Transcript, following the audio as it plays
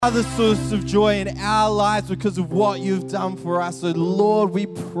Other source of joy in our lives because of what you've done for us. So Lord, we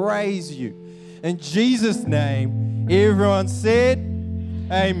praise you. In Jesus' name, everyone said,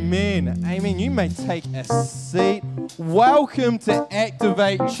 amen. Amen. You may take a seat. Welcome to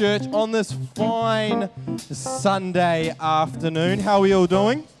Activate Church on this fine Sunday afternoon. How are we all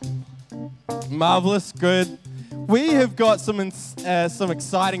doing? Marvelous, good. We have got some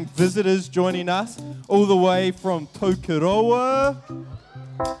exciting visitors joining us all the way from Tokoroa.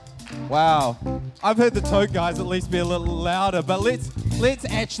 Wow. I've heard the Toke guys at least be a little louder, but let's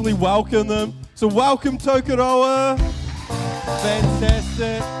actually welcome them. So welcome Tokoroa.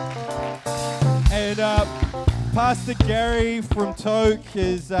 Fantastic. And Pastor Gary from Toke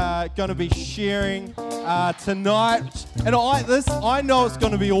is going to be sharing tonight. And I know it's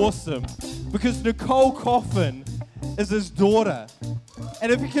going to be awesome because Nicole Coffin is his daughter. And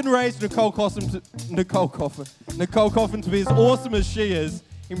if you can raise Nicole Coffin to be as awesome as she is,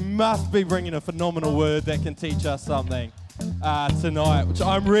 he must be bringing a phenomenal word that can teach us something tonight, which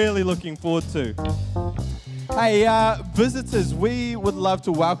I'm really looking forward to. Hey, visitors, we would love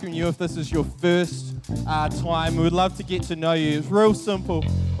to welcome you if this is your first time. We would love to get to know you. It's real simple.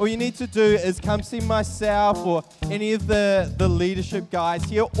 All you need to do is come see myself or any of the leadership guys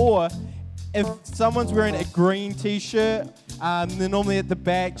here, or if someone's wearing a green t-shirt, they're normally at the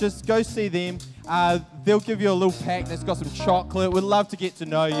back, just go see them. They'll give you a little pack that's got some chocolate. We'd love to get to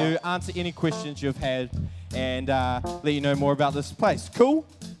know you, answer any questions you've had, and let you know more about this place. Cool?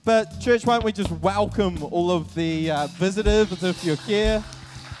 But church, why don't we just welcome all of the visitors if you're here.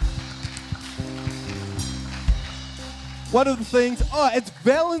 One of the things, it's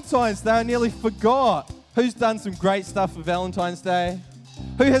Valentine's Day. I nearly forgot. Who's done some great stuff for Valentine's Day?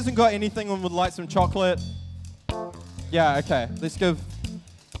 Who hasn't got anything and would like some chocolate? Yeah, okay. Let's give...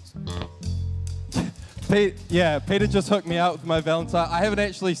 Peter just hooked me up with my Valentine. I haven't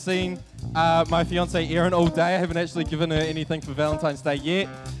actually seen my fiancée Erin all day. I haven't actually given her anything for Valentine's Day yet.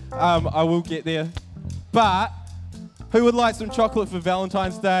 I will get there. But who would like some chocolate for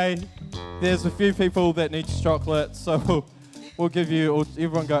Valentine's Day? There's a few people that need chocolate, so we'll give you...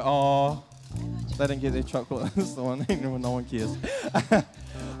 Everyone go, oh, they didn't get their chocolate. That's the one. No one cares.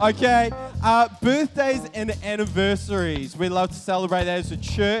 Okay, birthdays and anniversaries. We love to celebrate that as a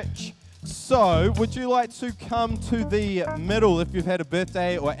church. So, would you like to come to the middle if you've had a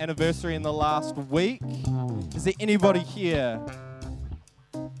birthday or anniversary in the last week? Is there anybody here?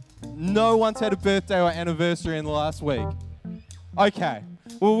 No one's had a birthday or anniversary in the last week. Okay,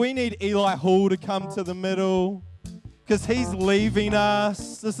 well, we need Eli Hall to come to the middle because he's leaving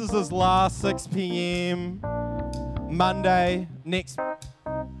us. This is his last 6 p.m. Monday next.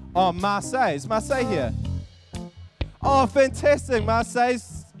 Oh, Marseille. Is Marseille here? Oh, fantastic.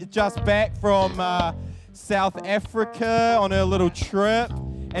 Marseille's just back from South Africa on her little trip,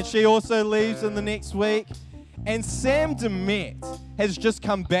 and she also leaves in the next week. And Sam DeMette has just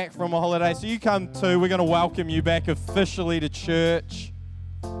come back from a holiday, so you come too. We're going to welcome you back officially to church.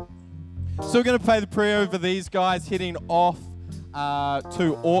 So we're going to pray the prayer over these guys heading off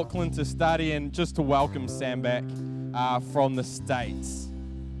to Auckland to study and just to welcome Sam back from the States.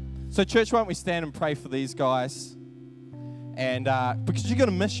 So church, why don't we stand and pray for these guys? And because you're going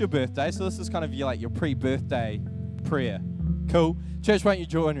to miss your birthday, so this is kind of your pre-birthday prayer. Cool? Church, why don't you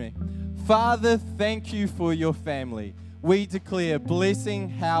join me? Father, thank you for your family. We declare blessing,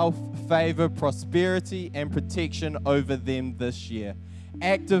 health, favor, prosperity, and protection over them this year.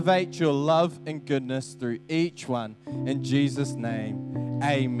 Activate your love and goodness through each one. In Jesus' name,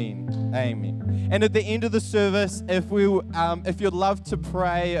 amen. Amen. And at the end of the service, if you'd love to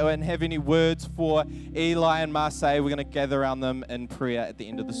pray and have any words for Eli and Marseille, we're going to gather around them in prayer at the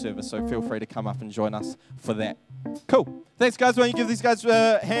end of the service. So feel free to come up and join us for that. Cool. Thanks, guys. Why don't you give these guys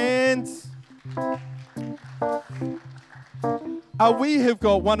hands? We have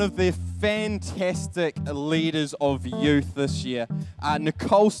got one of the fantastic leaders of youth this year.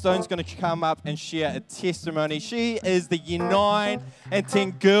 Nicole Stone's going to come up and share a testimony. She is the Year 9 and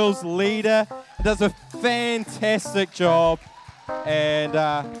 10 girls leader. Does a fantastic job. And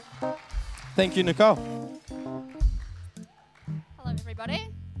thank you, Nicole. Hello, everybody.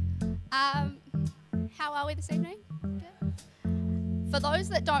 How are we this evening? Good. For those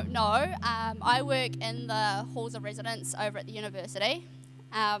that don't know, I work in the halls of residence over at the university,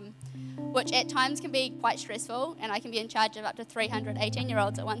 which at times can be quite stressful, and I can be in charge of up to 300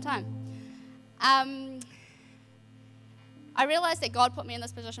 18-year-olds at one time. I realised that God put me in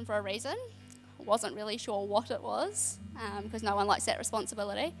this position for a reason. I wasn't really sure what it was, because no one likes that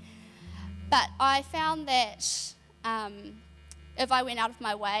responsibility. But I found that if I went out of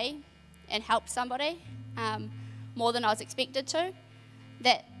my way and helped somebody more than I was expected to,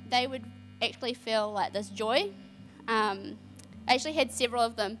 that they would actually feel like this joy. I actually had several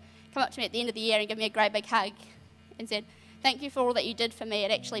of them come up to me at the end of the year and give me a great big hug and said, "Thank you for all that you did for me.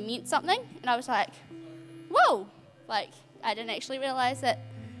 It actually meant something." And I was like, whoa, like I didn't actually realise that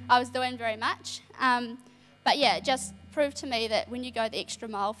I was doing very much. But yeah, it just proved to me that when you go the extra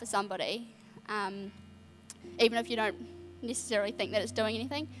mile for somebody, even if you don't necessarily think that it's doing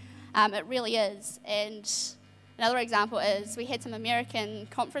anything, it really is. And another example is we had some American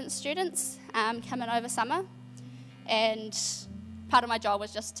conference students come in over summer, and part of my job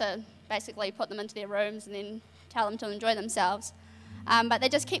was just to basically put them into their rooms and then tell them to enjoy themselves. But they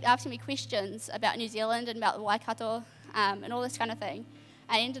just kept asking me questions about New Zealand and about the Waikato and all this kind of thing.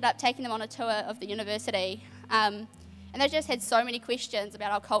 I ended up taking them on a tour of the university, and they just had so many questions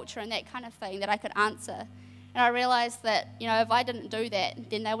about our culture and that kind of thing that I could answer. And I realised that, if I didn't do that,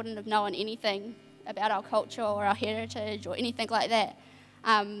 then they wouldn't have known anything about our culture or our heritage or anything like that.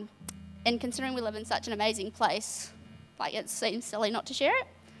 And considering we live in such an amazing place, like it seems silly not to share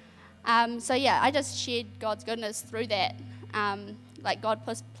it. So yeah, I just shared God's goodness through that. Like God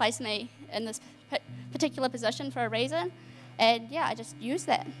placed me in this particular position for a reason, and yeah, I just used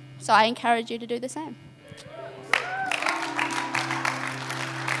that. So I encourage you to do the same.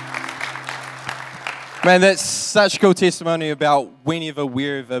 Man, that's such cool testimony about whenever,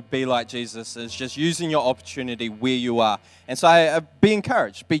 wherever, be like Jesus is just using your opportunity where you are. And so be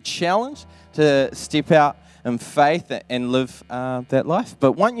encouraged, be challenged to step out in faith and live that life.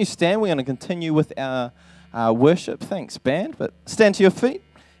 But why don't you stand? We're going to continue with our worship. Thanks, band. But stand to your feet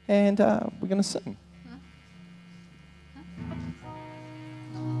and we're going to sing.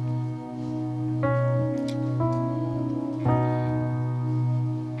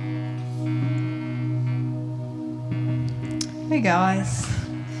 Hey guys,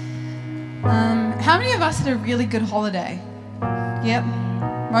 how many of us had a really good holiday? Yep,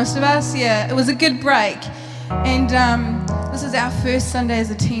 most of us, yeah. It was a good break, and this is our first Sunday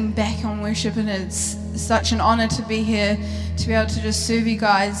as a team back on worship, and it's such an honour to be here, to be able to just serve you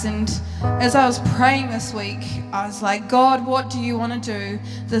guys. And as I was praying this week, I was like, God, what do you want to do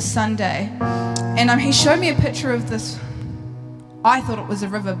this Sunday? And he showed me a picture of this. I thought it was a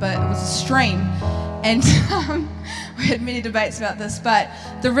river, but it was a stream. And we had many debates about this, but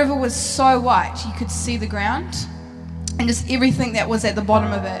the river was so white you could see the ground and just everything that was at the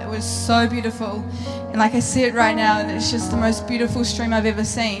bottom of it. It was so beautiful, and like I see it right now, and it's just the most beautiful stream I've ever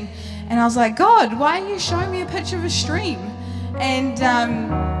seen. And I was like, God, why are you showing me a picture of a stream? And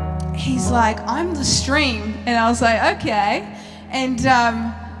he's like, I'm the stream. And I was like, okay. And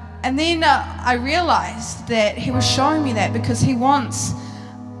then I realized that he was showing me that because he wants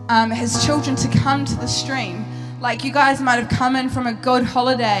his children to come to the stream. Like, you guys might have come in from a good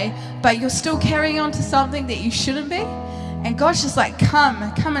holiday, but you're still carrying on to something that you shouldn't be. And God's just like, come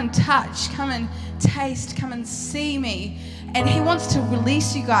and touch, come and taste, come and see me. And he wants to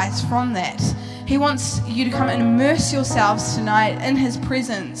release you guys from that. He wants you to come and immerse yourselves tonight in his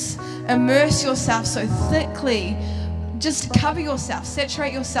presence. Immerse yourself so thickly. Just cover yourself,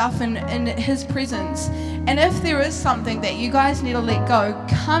 saturate yourself in his presence. And if there is something that you guys need to let go,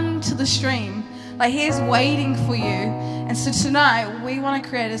 come to the stream. Like, he is waiting for you. And so tonight, we want to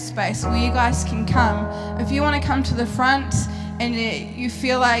create a space where you guys can come. If you want to come to the front and you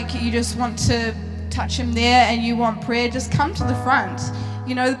feel like you just want to touch him there and you want prayer, just come to the front.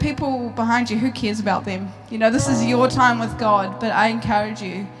 The people behind you, who cares about them? This is your time with God, but I encourage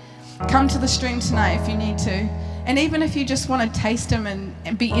you, come to the stream tonight if you need to. And even if you just want to taste him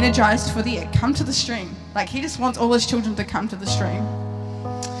and be energized for the year, come to the stream. Like, he just wants all his children to come to the stream.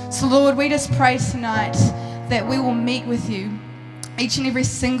 So Lord, we just pray tonight that we will meet with you, each and every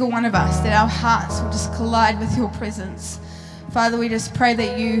single one of us, that our hearts will just collide with your presence. Father, we just pray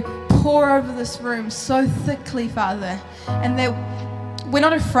that you pour over this room so thickly, Father, and that we're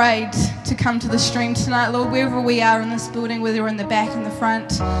not afraid to come to the stream tonight, Lord, wherever we are in this building, whether we're in the back, in the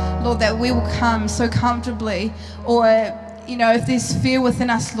front, Lord, that we will come so comfortably. Or, if there's fear within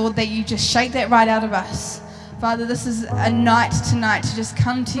us, Lord, that you just shake that right out of us. Father, this is a night tonight to just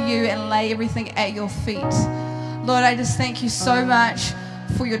come to you and lay everything at your feet. Lord, I just thank you so much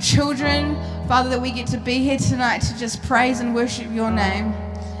for your children, Father, that we get to be here tonight to just praise and worship your name.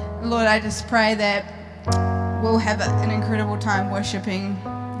 Lord, I just pray that we'll have an incredible time worshiping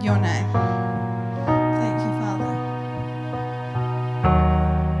your name. Thank you, Father.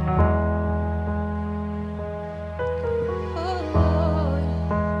 Oh, Lord.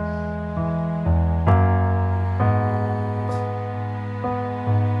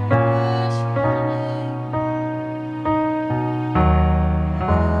 Worship your name.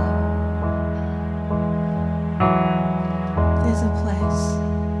 There's a place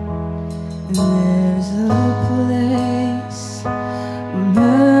There's a place where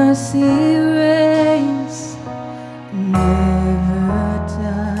mercy reigns, never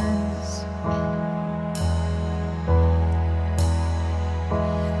dies.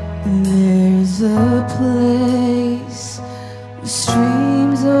 There's a place where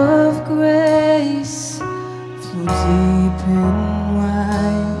streams of grace flow deep and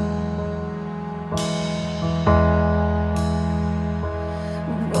wide.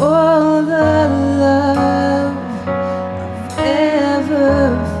 All the love I've ever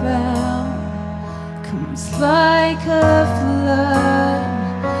found comes like a flood,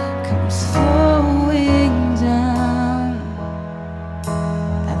 comes flowing down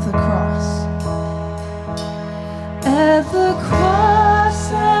at the cross. At the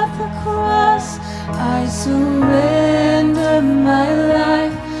cross, I surrender my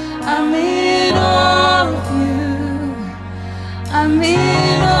life. I'm in awe of you. I'm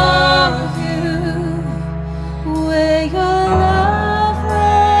in awe of you. Where your love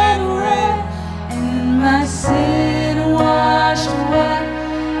ran red and my sin washed white.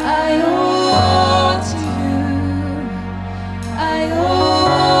 I owe to you. I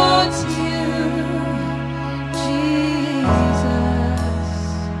owe to you, Jesus.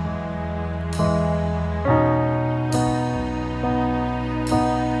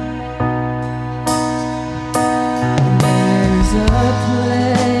 There's a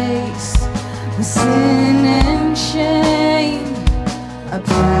place where sin and shame are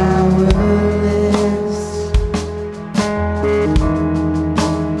powerless,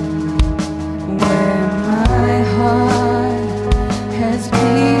 where my heart has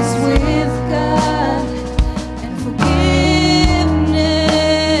peace with God and forgiveness,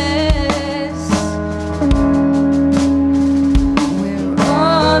 where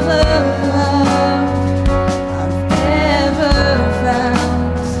all the love I've ever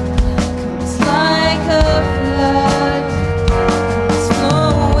found comes like a flood, comes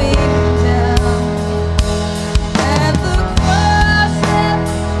flowing down. At the cross,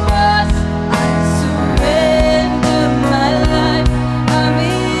 I surrender my life. I'm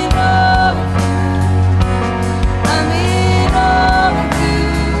in awe of you. I'm in awe of you.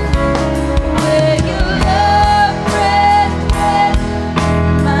 Where your love ran red,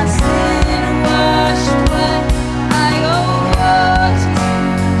 my sin washed white. I owe to you.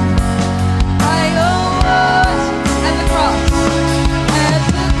 I owe to you.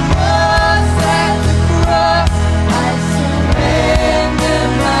 At the cross, I surrender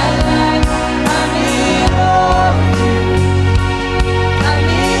my life. I'm in awe of you. I'm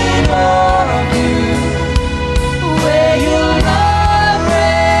in awe of you. Where your love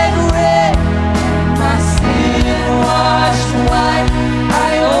ran red and my sin washed white.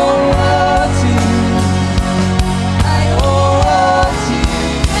 I owe to you. I owe to you.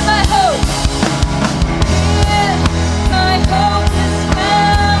 And my hope, yeah, my hope is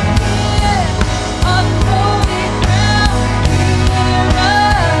found here on holy ground. Here I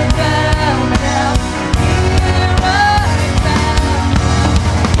bow down. Here I bow.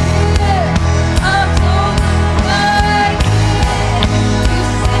 Here I'm totally right here. You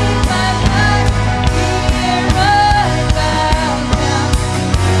saved my life. Here I bow down.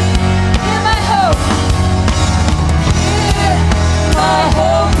 Here my hope. Here my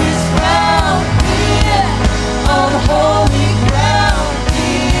hope is found. Here on holy ground.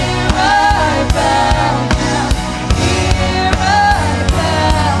 Here I bow down. Here I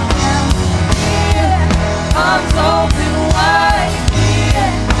bow down. Here arms open wide.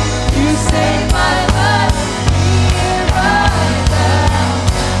 Here you saved my life. Here I bow.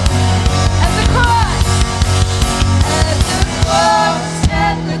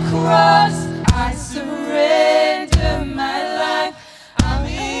 At the cross, I surrender my life. I'm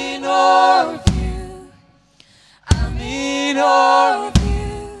in awe of you. I'm in awe of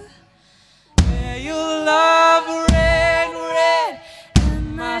you. Where your love ran red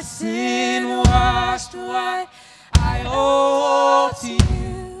and my sin washed white. I owe to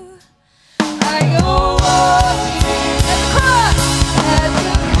you. I owe to you.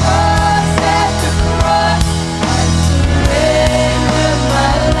 At the cross, I surrender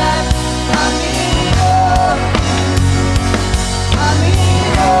my life. I'm in awe of you. I'm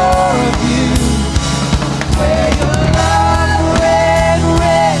in awe of you.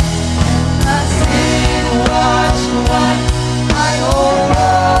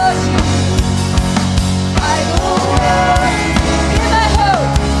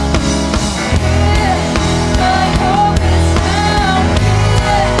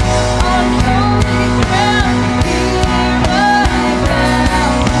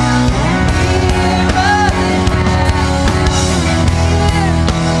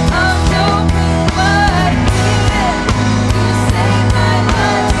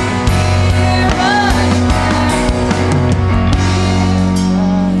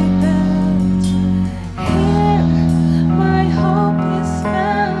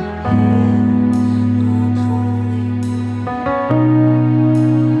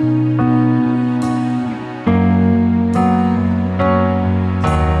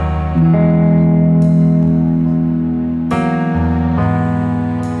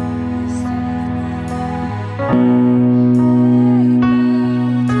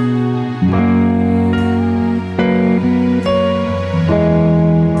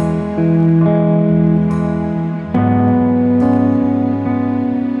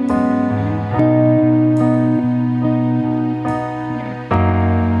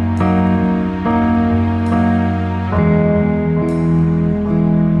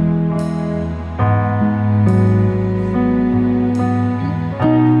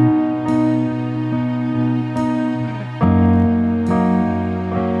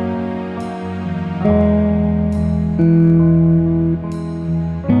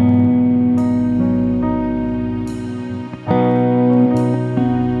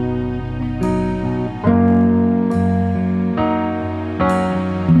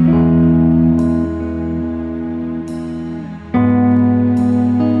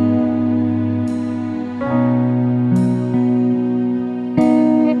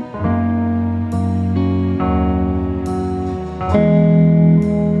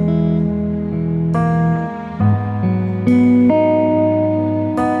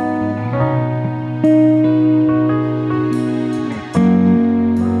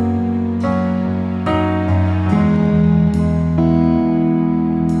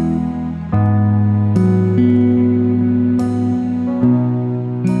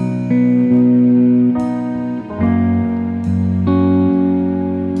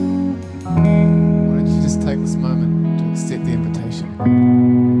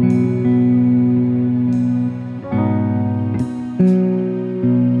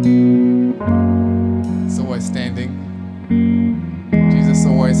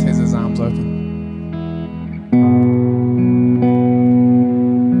 Jesus always has his arms open.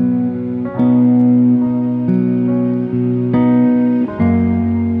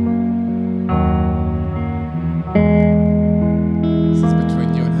 This is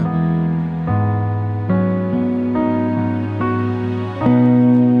between you and him.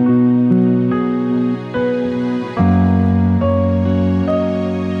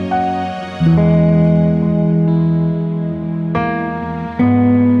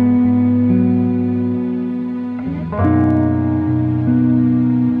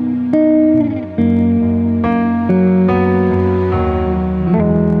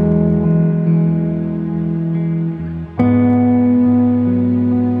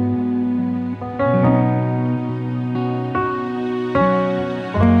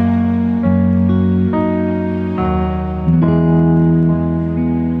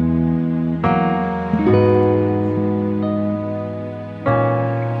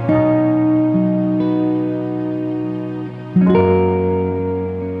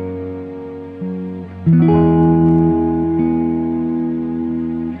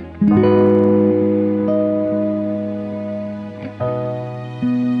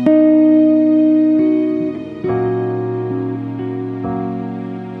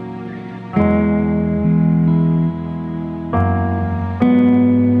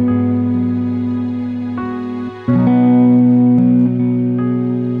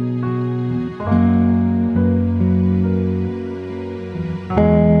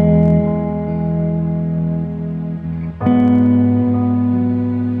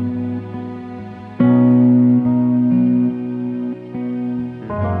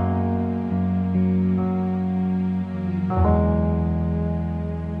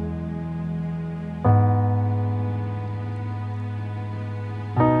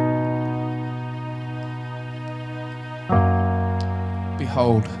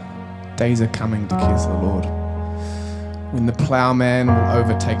 Behold, days are coming, declares the Lord, when the plowman will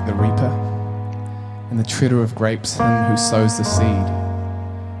overtake the reaper, and the treader of grapes him who sows the seed,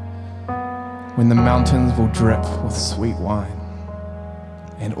 when the mountains will drip with sweet wine,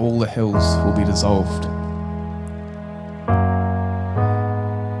 and all the hills will be dissolved.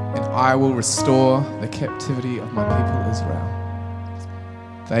 And I will restore the captivity of my people Israel.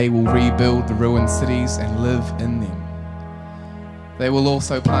 They will rebuild the ruined cities and live in them. They will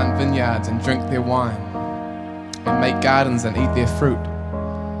also plant vineyards and drink their wine, and make gardens and eat their fruit.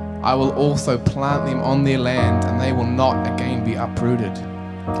 I will also plant them on their land, and they will not again be uprooted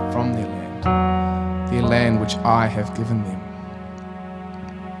from their land which I have given them.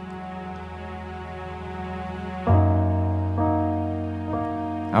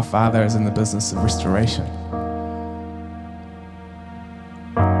 Our Father is in the business of restoration.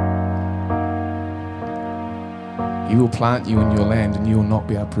 He will plant you in your land and you will not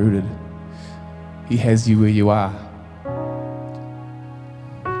be uprooted. He has you where you are.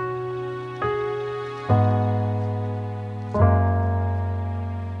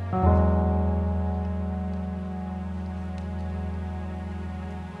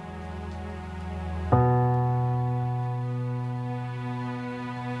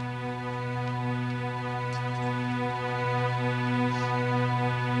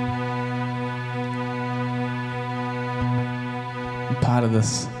 Part of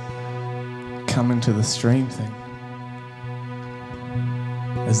this coming to the stream thing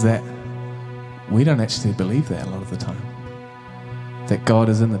is that we don't actually believe that a lot of the time, that God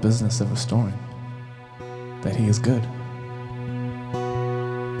is in the business of restoring, that He is good,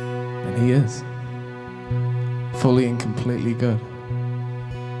 and He is fully and completely good.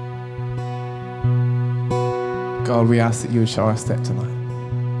 God, we ask that you would show us that tonight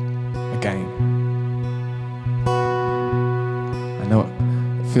again. I know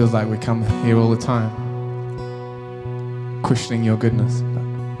it feels like we come here all the time questioning your goodness, but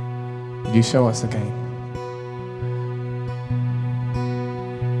would you show us again?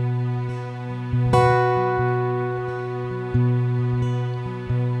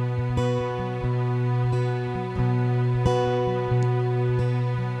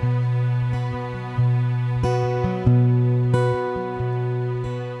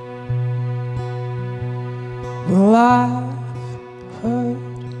 Well, I've heard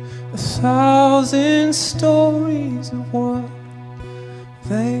 1,000 stories of what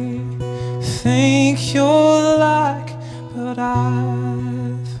they think you're like, but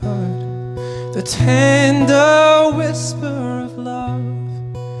I've heard the tender whisper of love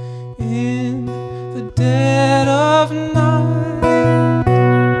in the dead of night.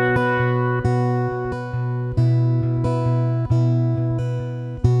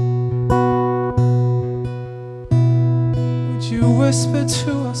 whisper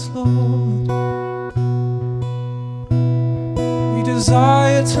to us, Lord. We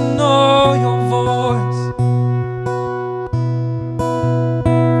desire to know your voice.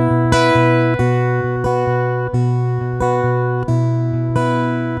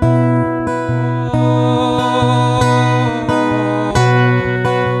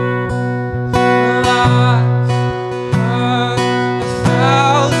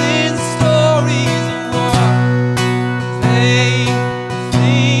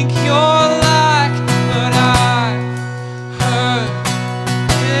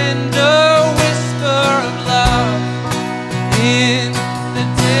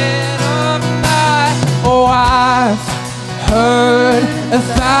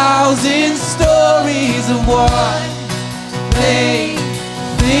 Stories of what they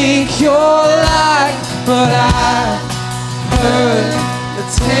think you're like, but I've heard the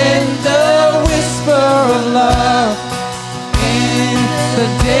tender whisper of love in the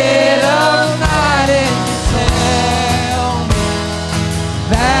dead of night, and you tell me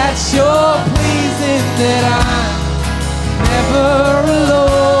that you're pleasing, that I'm never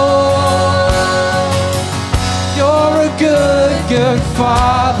alone. You're a good, good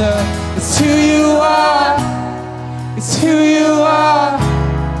Father. It's who you are, it's who you are,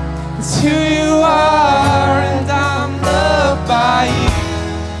 it's who you are, and I'm loved by you.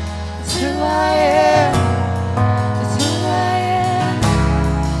 It's who I am, it's who I am,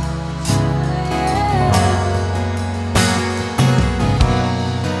 it's who I am.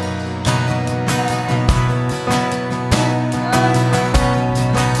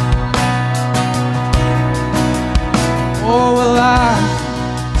 Oh, well,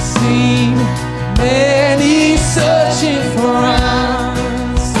 I've seen many searching for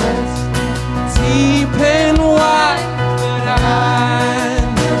answers, deep and wide, but I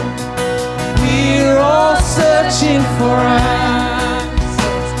know we're all searching for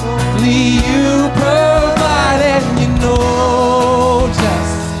answers. Only you provide, and you know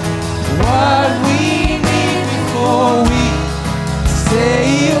just what we need before we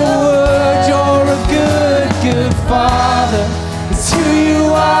say a word. You're a good, good Father. It's who you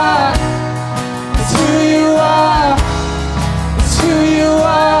are, it's who you are, it's who you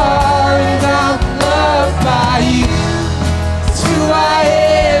are, and I'm loved by you. It's who I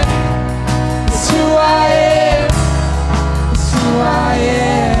am, it's who I am, it's who I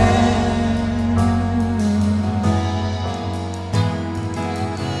am.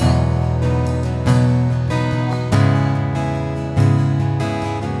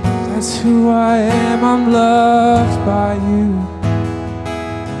 That's who I am, I'm loved by you.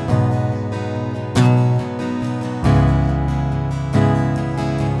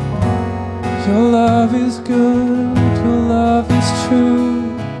 Your love is good, your love is true.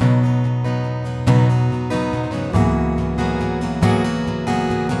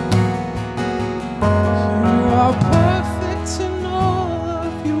 You are perfect in all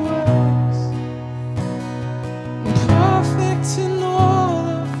of your ways, perfect in all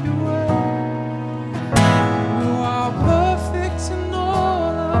of your ways. You are perfect in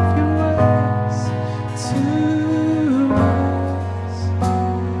all of your ways to us.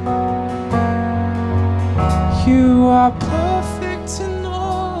 You are perfect in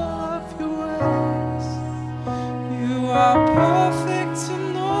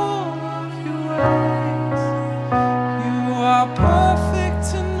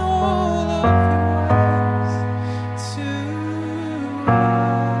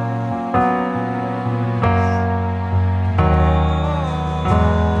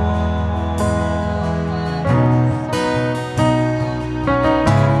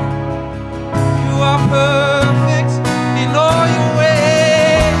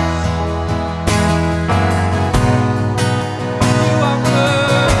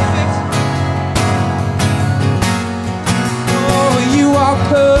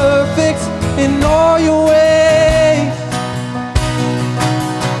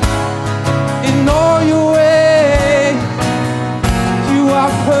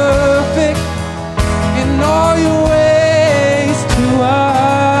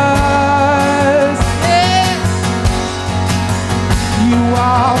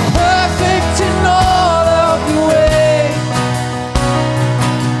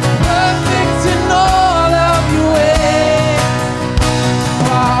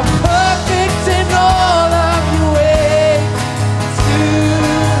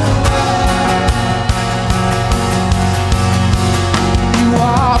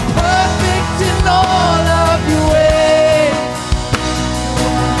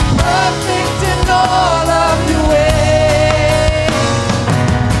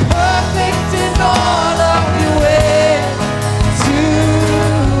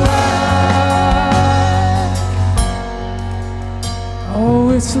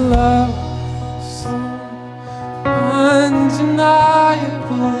His love so undeniable.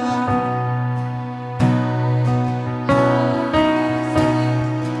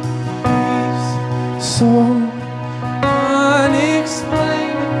 He's so unexplainable.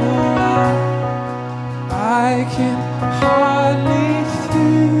 I can hardly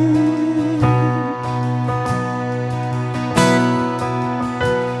think.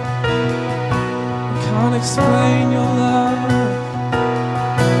 I can't explain your love.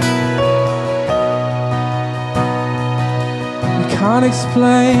 Can't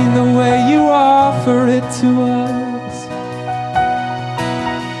explain the way you offer it to us.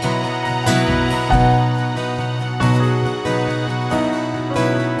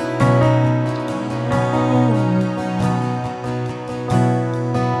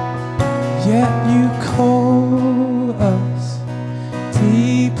 Yet you call us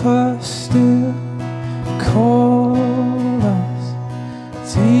deeper still, call us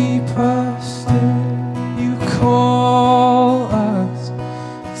deeper still. You call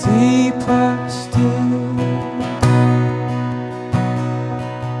deeper still.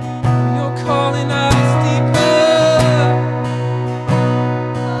 You're calling us deeper.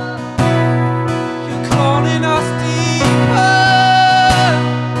 You're calling us deeper.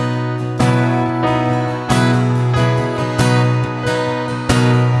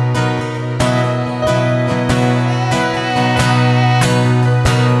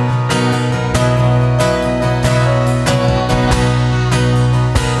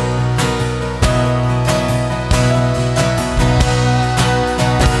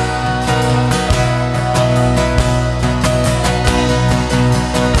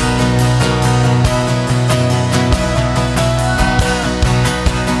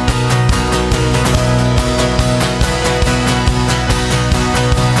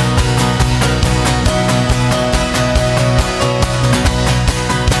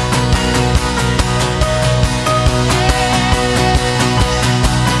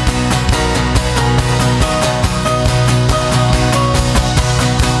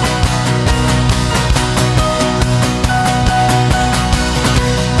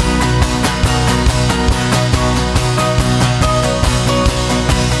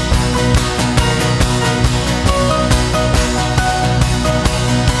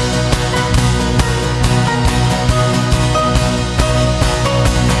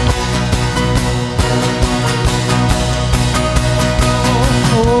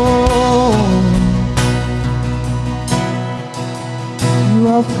 You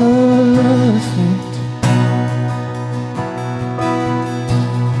are perfect.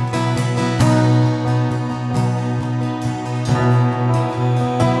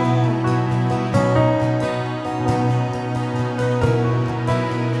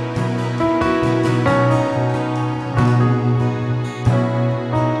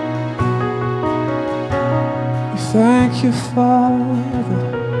 We thank you, Father,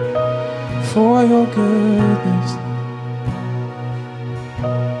 for your goodness.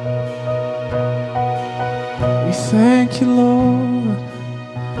 We thank you, Lord,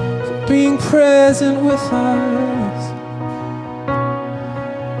 for being present with us.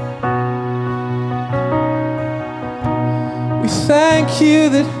 We thank you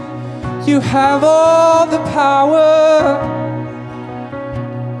that you have all the power.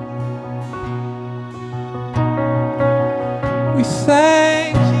 We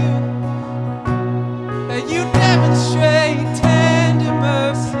thank you that you demonstrate tender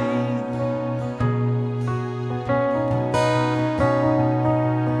mercy.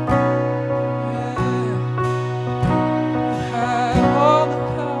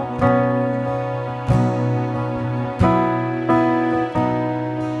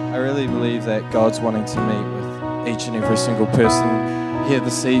 That God's wanting to meet with each and every single person here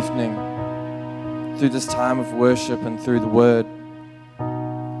this evening through this time of worship and through the Word.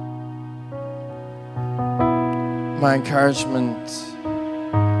 My encouragement,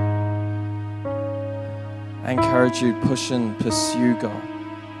 I encourage you, push and pursue God.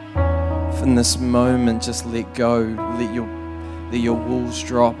 In this moment, just let go, let your walls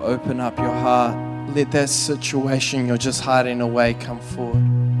drop, open up your heart, let that situation you're just hiding away come forward.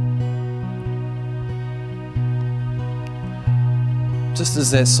 Just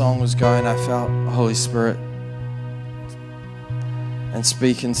as that song was going, I felt the Holy Spirit and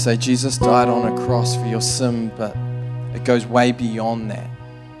speak and say, Jesus died on a cross for your sin, but it goes way beyond that.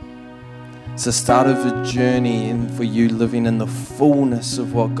 It's the start of a journey in for you living in the fullness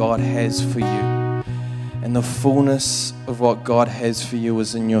of what God has for you. And the fullness of what God has for you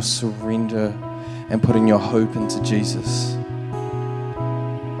is in your surrender and putting your hope into Jesus.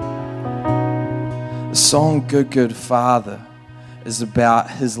 The song, Good, Good Father, is about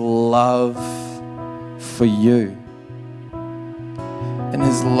his love for you. And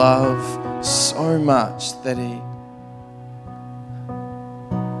his love so much that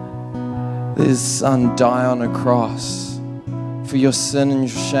his son died on a cross for your sin and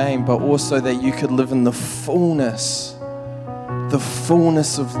your shame, but also that you could live in the fullness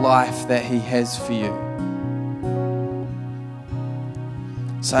of life that he has for you.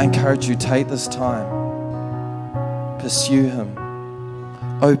 So I encourage you, take this time, pursue him,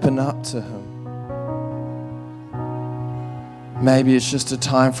 open up to him. Maybe it's just a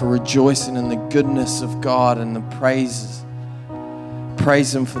time for rejoicing in the goodness of God and the praises.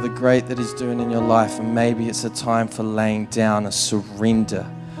 Praise him for the great that he's doing in your life. And maybe it's a time for laying down a surrender,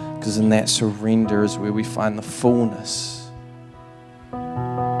 because in that surrender is where we find the fullness.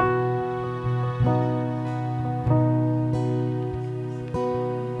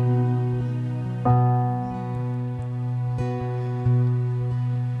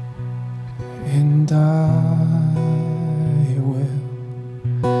 And I will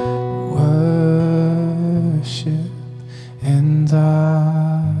worship, and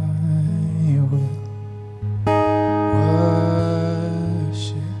I will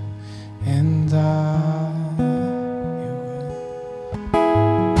worship, and I will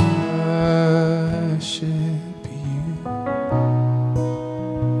worship you.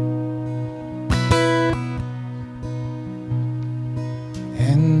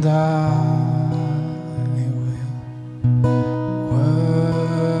 And I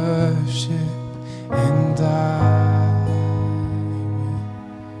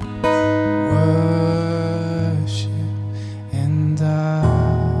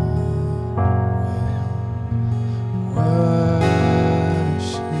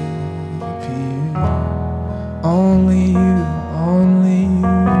only you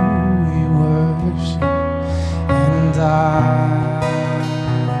we worship, and I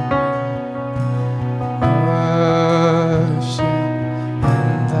worship,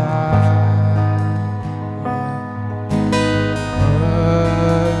 and I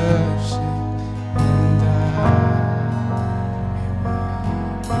worship, and I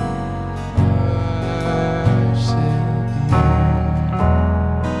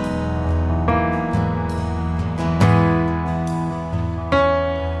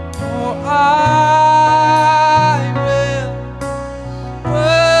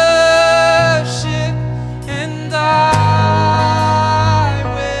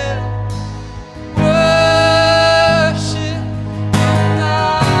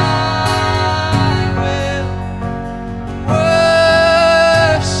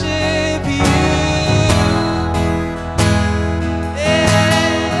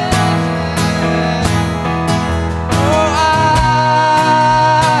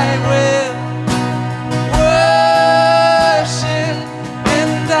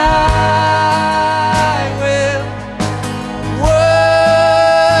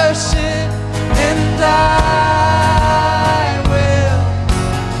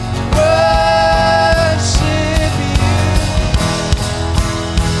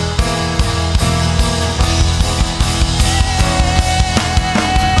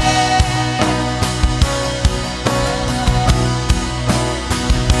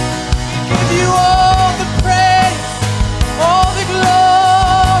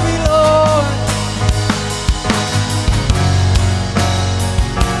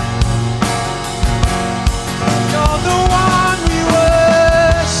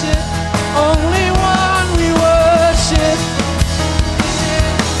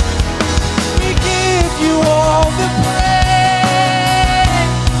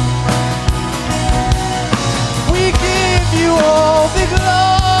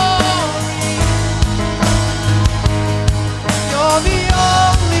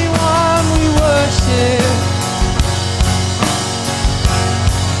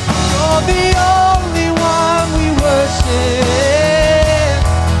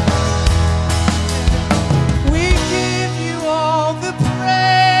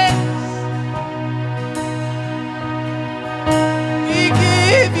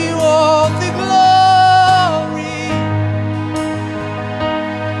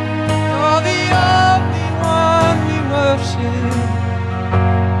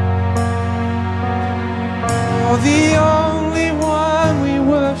the only one we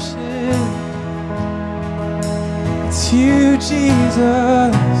worship. It's you,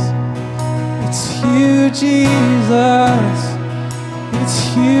 Jesus. It's you, Jesus. It's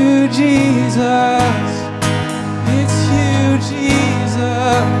you, Jesus. It's you,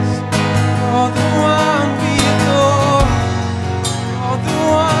 Jesus. You're the one we adore. You're the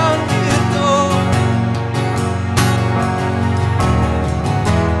one we adore.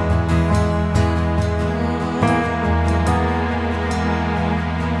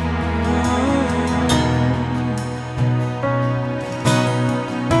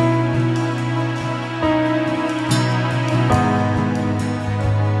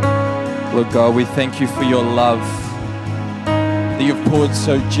 Lord God, we thank you for your love that you've poured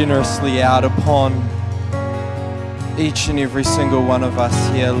so generously out upon each and every single one of us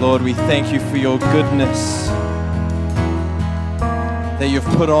here. Lord, we thank you for your goodness that you've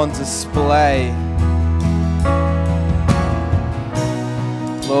put on display.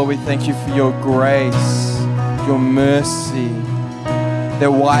 Lord, we thank you for your grace, your mercy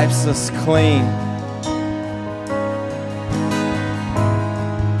that wipes us clean.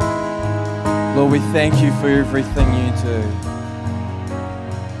 Lord, we thank you for everything you do.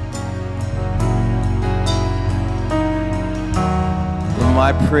 Lord,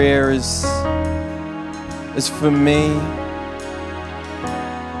 my prayer is for me,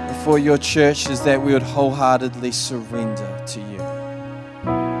 for your church, is that we would wholeheartedly surrender to you.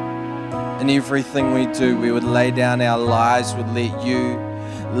 In everything we do, we would lay down our lives, would let you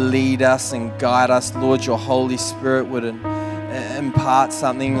lead us and guide us. Lord, your Holy Spirit would impart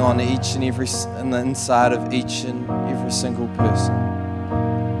something on each and every, in the inside of each and every single person.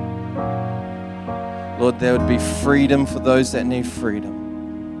 Lord, there would be freedom for those that need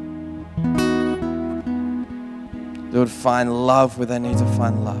freedom. They would find love where they need to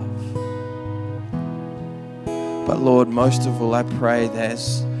find love. But Lord, most of all, I pray that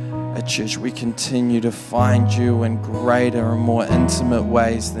as a church we continue to find you in greater and more intimate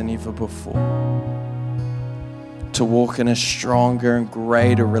ways than ever before. To walk in a stronger and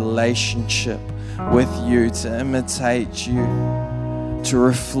greater relationship with you, to imitate you, to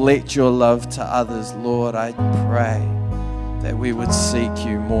reflect your love to others. Lord, I pray that we would seek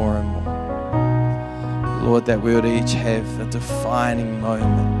you more and more. Lord, that we would each have a defining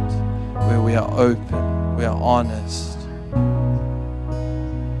moment where we are open, we are honest,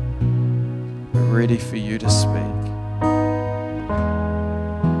 we're ready for you to speak.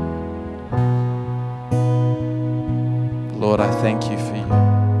 Lord, I thank you for you.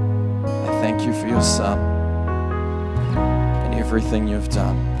 I thank you for your Son and everything you've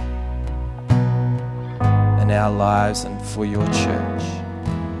done in our lives and for your church.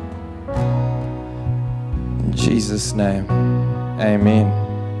 In Jesus' name, amen.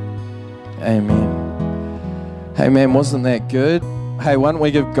 Amen. Hey man, wasn't that good? Hey, why don't we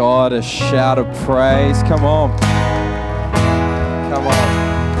give God a shout of praise? Come on. Come on.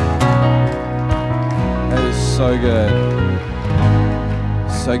 That is so good.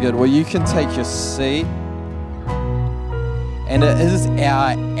 So good. Well, you can take your seat. And it is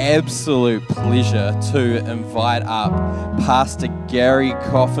our absolute pleasure to invite up Pastor Gary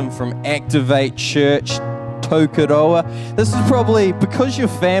Coffin from Activate Church, Tokoroa. This is probably, because you're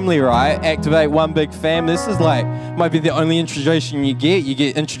family, right? Activate, one big family. This is like, might be the only introduction you get. You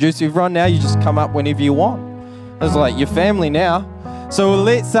get introduced to everyone now. You just come up whenever you want. It's like your family now. So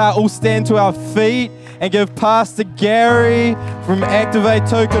let's all stand to our feet and give Pastor Gary from Activate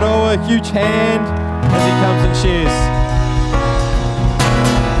Tokoroa a huge hand as he comes and shares.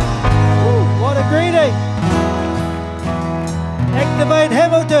 Ooh, what a greeting. Activate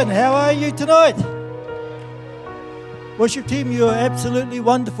Hamilton, how are you tonight? Worship team, you are absolutely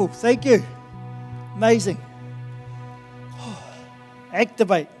wonderful. Thank you. Amazing.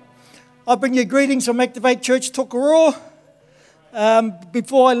 Activate. I bring you greetings from Activate Church Tokoroa.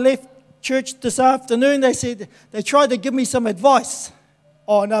 Before I left church this afternoon, they tried to give me some advice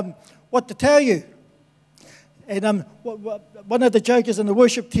on what to tell you. And one of the jokers in the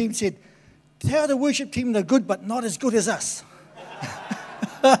worship team said, tell the worship team they're good, but not as good as us.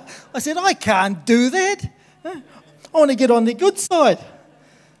 I said, I can't do that. I want to get on the good side.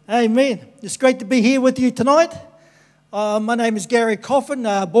 Amen. It's great to be here with you tonight. My name is Gary Coffin,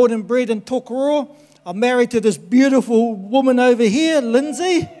 born and bred in Tokoroa. I'm married to this beautiful woman over here,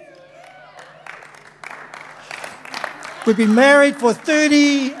 Lindsay. We've been married for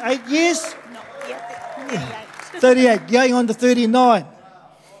 38 years. 38, going on to 39.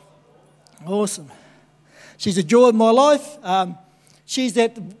 Awesome. She's a joy in my life. She's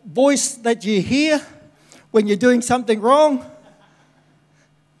that voice that you hear when you're doing something wrong.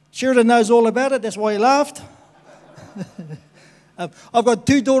 Sheridan knows all about it, that's why he laughed. I've got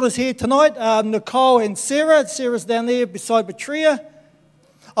two daughters here tonight, Nicole and Sarah. Sarah's down there beside Petria.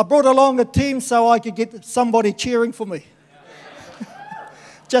 I brought along a team so I could get somebody cheering for me.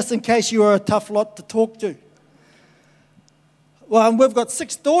 Just in case you are a tough lot to talk to. Well, we've got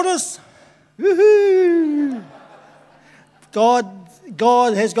 6 daughters. Woohoo!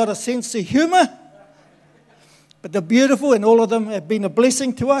 God has got a sense of humour. But they're beautiful, and all of them have been a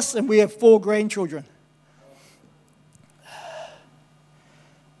blessing to us, and we have 4 grandchildren.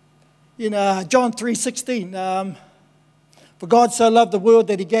 In John 3:16, for God so loved the world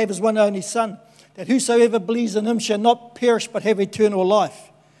that he gave his one only Son, that whosoever believes in him shall not perish but have eternal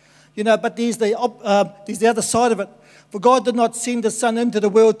life. But there's the other side of it. For God did not send the Son into the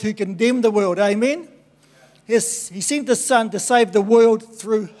world to condemn the world. Amen? Yes, He sent the Son to save the world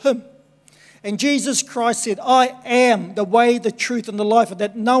through Him. And Jesus Christ said, I am the way, the truth, and the life, and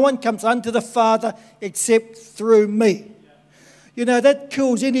that no one comes unto the Father except through me. That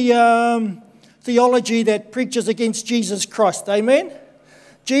kills any theology that preaches against Jesus Christ. Amen?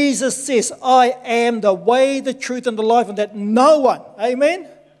 Jesus says, I am the way, the truth, and the life, and that no one, amen?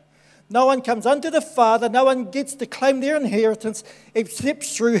 No one comes unto the Father, no one gets to claim their inheritance except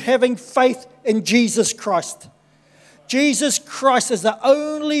through having faith in Jesus Christ. Jesus Christ is the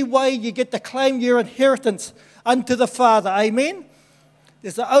only way you get to claim your inheritance unto the Father. Amen?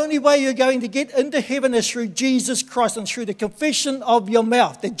 There's the only way you're going to get into heaven is through Jesus Christ and through the confession of your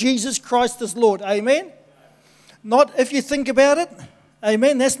mouth that Jesus Christ is Lord. Amen? Not if you think about it.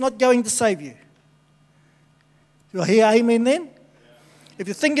 Amen? That's not going to save you. You'll hear amen then? If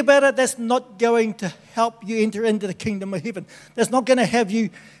you think about it, that's not going to help you enter into the kingdom of heaven. That's not going to have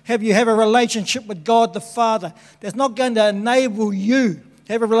you have a relationship with God the Father. That's not going to enable you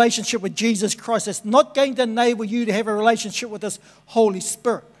to have a relationship with Jesus Christ. That's not going to enable you to have a relationship with this Holy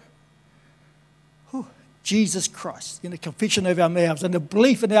Spirit. Jesus Christ, in the confession of our mouths and the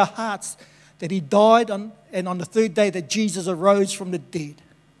belief in our hearts that He died and on the third day that Jesus arose from the dead.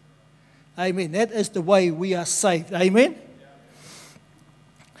 Amen. That is the way we are saved. Amen.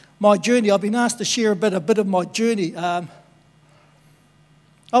 My journey, I've been asked to share a bit of my journey. I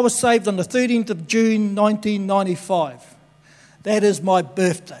was saved on the 13th of June 1995. That is my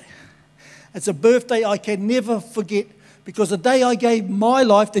birthday. It's a birthday I can never forget because the day I gave my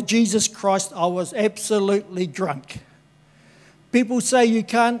life to Jesus Christ, I was absolutely drunk. People say you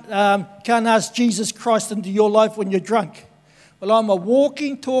can't ask Jesus Christ into your life when you're drunk. Well, I'm a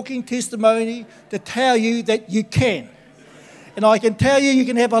walking, talking testimony to tell you that you can. And I can tell you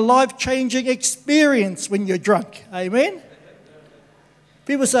can have a life-changing experience when you're drunk. Amen?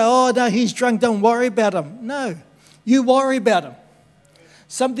 People say, oh, no, he's drunk, don't worry about him. No, you worry about him.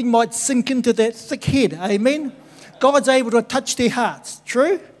 Something might sink into that thick head. Amen? God's able to touch their hearts.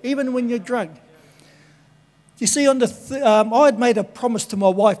 True? Even when you're drunk. You see, I had made a promise to my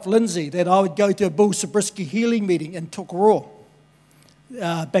wife, Lindsay, that I would go to a Bill Zabriskie healing meeting in Tokoroa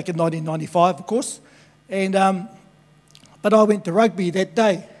back in 1995, of course. But I went to rugby that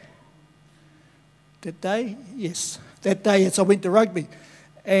day. That day? Yes. That day, yes, I went to rugby.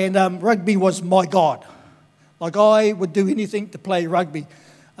 And rugby was my God. Like, I would do anything to play rugby.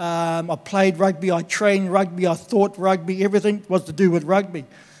 I played rugby, I trained rugby, I thought rugby, everything was to do with rugby.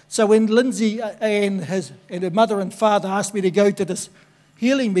 So when Lindsay and her mother and father asked me to go to this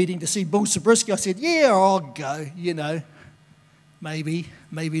healing meeting to see Bill Zabriskie, I said, yeah, I'll go, maybe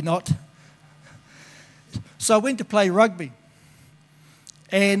not. So I went to play rugby.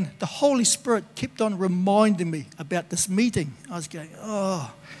 And the Holy Spirit kept on reminding me about this meeting. I was going,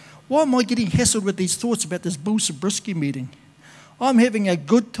 why am I getting hassled with these thoughts about this Bill Zabriskie meeting? I'm having a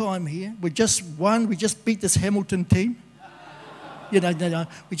good time here. We just won. We just beat this Hamilton team.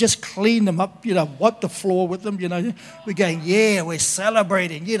 We just cleaned them up, wiped the floor with them. We're going, yeah, we're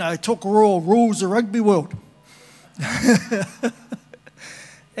celebrating. Tokoroa rules the rugby world.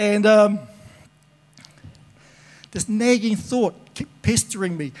 And this nagging thought kept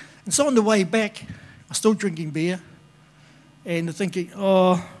pestering me. And so on the way back, I was still drinking beer and thinking,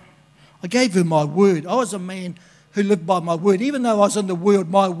 I gave her my word. I was a man who lived by my word. Even though I was in the world,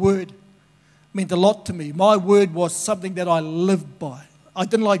 my word meant a lot to me. My word was something that I lived by. I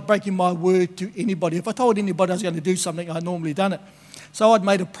didn't like breaking my word to anybody. If I told anybody I was going to do something, I normally done it. So I'd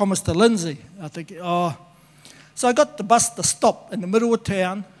made a promise to Lindsay. I think, So I got the bus to stop in the middle of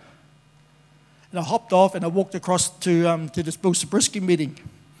town, and I hopped off and I walked across to this Bill Zabriskie meeting.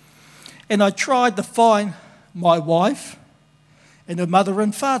 And I tried to find my wife and her mother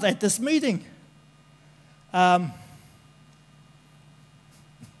and father at this meeting.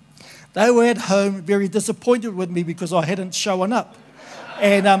 They were at home very disappointed with me because I hadn't shown up.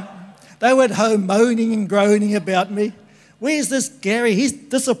 And they were at home moaning and groaning about me. Where's this Gary? He's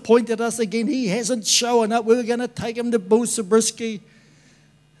disappointed us again. He hasn't shown up. We were going to take him to Bill Zabriskie.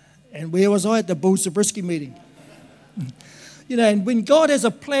 And where was I at the Bill Zabriskie meeting? And when God has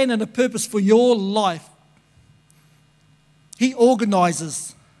a plan and a purpose for your life, He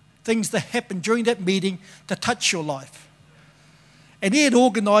organizes things that happen during that meeting to touch your life. And He had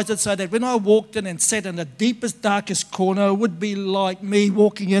organized it so that when I walked in and sat in the deepest, darkest corner, it would be like me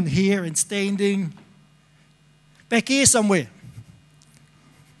walking in here and standing back here somewhere.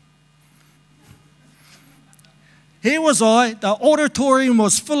 Here was I, the auditorium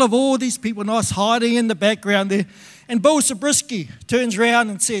was full of all these people, and I was hiding in the background there. And Bill Zabriskie turns around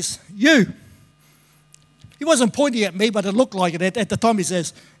and says, "You." He wasn't pointing at me, but it looked like it. At the time he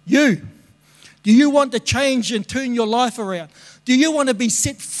says, "You. Do you want to change and turn your life around? Do you want to be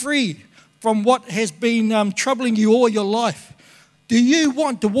set free from what has been troubling you all your life? Do you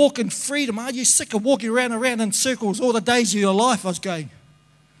want to walk in freedom? Are you sick of walking around in circles all the days of your life?" I was going,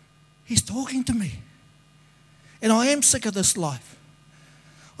 he's talking to me. And I am sick of this life.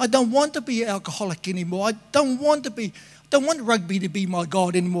 I don't want to be an alcoholic anymore. I don't want rugby to be my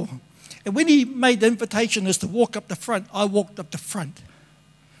God anymore. And when he made the invitation as to walk up the front, I walked up the front.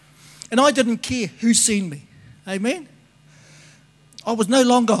 And I didn't care who seen me. Amen? I was no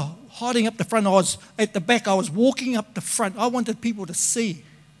longer hiding up the front. I was at the back. I was walking up the front. I wanted people to see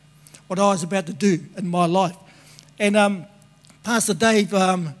what I was about to do in my life. And Pastor Dave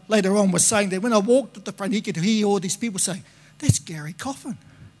later on was saying that when I walked up the front, he could hear all these people saying, "That's Gary Coffin.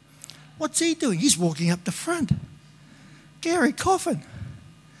 What's he doing? He's walking up the front. Gary Coffin.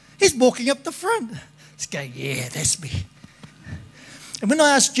 He's walking up the front." He's going, "Yeah, that's me." And when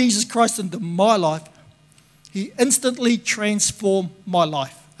I asked Jesus Christ into my life, he instantly transformed my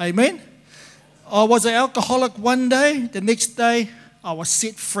life. Amen? I was an alcoholic one day. The next day, I was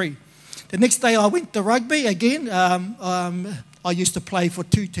set free. The next day, I went to rugby again. I used to play for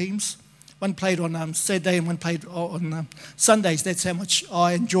two teams. One played on Saturday and one played on Sundays. That's how much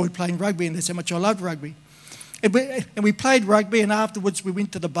I enjoyed playing rugby, and that's how much I loved rugby. And we played rugby, and afterwards we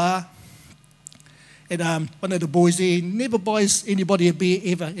went to the bar. And one of the boys there, he never buys anybody a beer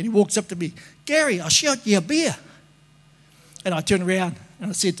ever. And he walks up to me, "Gary, I'll shout you a beer." And I turned around and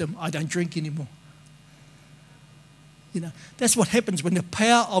I said to him, "I don't drink anymore." You know, that's what happens when the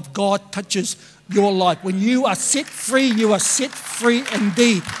power of God touches your life. When you are set free, you are set free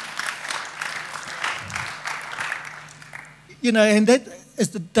indeed. You know, and that is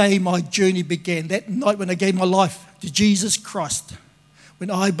the day my journey began. That night when I gave my life to Jesus Christ, when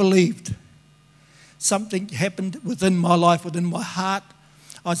I believed, something happened within my life, within my heart.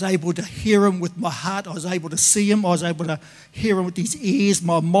 I was able to hear him with my heart. I was able to see him. I was able to hear him with these ears.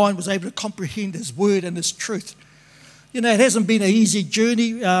 My mind was able to comprehend his word and his truth. You know, it hasn't been an easy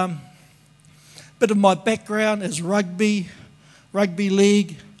journey. Bit of my background is rugby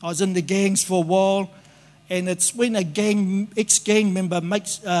league. I was in the gangs for a while. And it's when a ex-gang member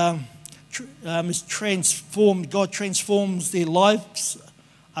is transformed, God transforms their lives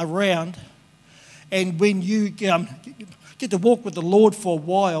around. And when you get to walk with the Lord for a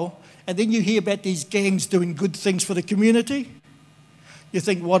while, and then you hear about these gangs doing good things for the community, you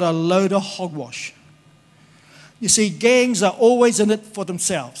think, what a load of hogwash. You see, gangs are always in it for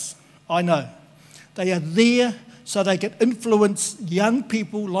themselves. I know. They are there so they can influence young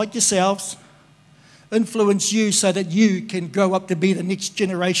people like yourselves, influence you so that you can grow up to be the next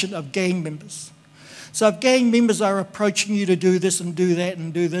generation of gang members. So if gang members are approaching you to do this and do that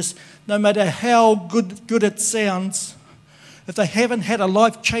and do this, no matter how good it sounds, if they haven't had a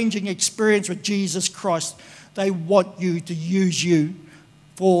life-changing experience with Jesus Christ, they want you to use you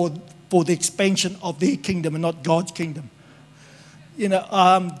for the expansion of their kingdom and not God's kingdom. You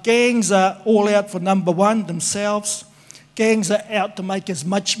know, gangs are all out for number one, themselves. Gangs are out to make as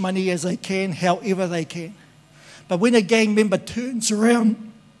much money as they can, however they can. But when a gang member turns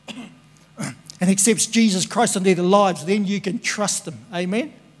around and accepts Jesus Christ into their lives, then you can trust them.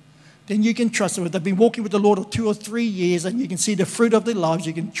 Amen? Then you can trust them. If they've been walking with the Lord for 2 or 3 years and you can see the fruit of their lives,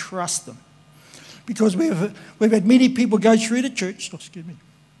 you can trust them. Because we've had many people go through the church. Oh, excuse me.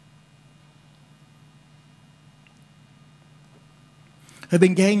 Have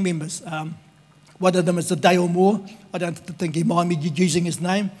been gang members. One of them is Dale Moore. I don't think he mind me using his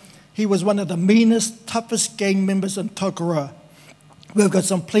name. He was one of the meanest, toughest gang members in Tokoroa. We've got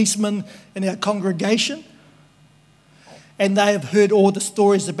some policemen in our congregation, and they have heard all the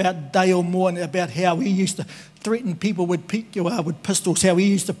stories about Dale Moore and about how he used to threaten people with pistols, how he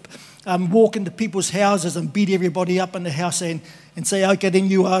used to walk into people's houses and beat everybody up in the house and say, "Okay, then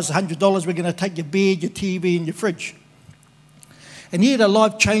you owe us $100, we're going to take your bed, your TV and your fridge." And he had a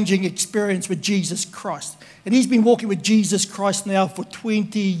life-changing experience with Jesus Christ. And he's been walking with Jesus Christ now for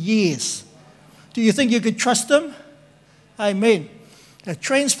 20 years. Do you think you could trust him? Amen. The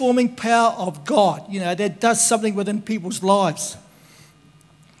transforming power of God, you know, that does something within people's lives.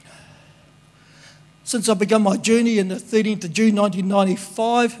 Since I began my journey in the 13th of June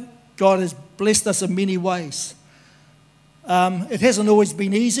 1995, God has blessed us in many ways. It hasn't always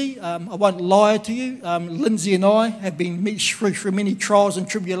been easy. I won't lie to you. Lindsay and I have been through many trials and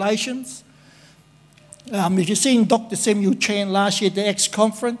tribulations. If you've seen Dr. Samuel Chan last year at the Acts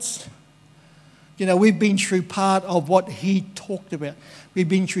conference, You know, we've been through part of what he talked about. We've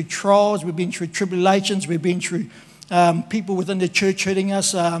been through trials, we've been through tribulations, we've been through people within the church hurting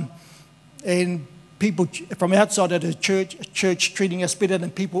us, and people from outside of the church treating us better than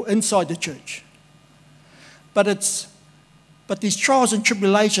people inside the church. But these trials and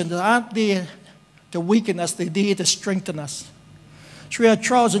tribulations aren't there to weaken us, they're there to strengthen us. Through our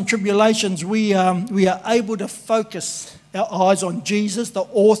trials and tribulations, we are able to focus our eyes on Jesus, the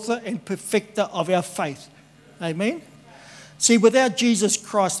author and perfecter of our faith. Amen? See, without Jesus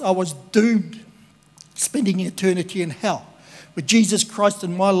Christ, I was doomed spending eternity in hell. With Jesus Christ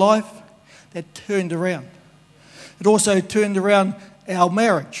in my life, that turned around. It also turned around our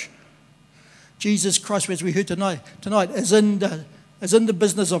marriage. Jesus Christ, as we heard tonight is in the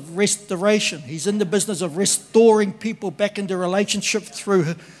business of restoration. He's in the business of restoring people back into relationship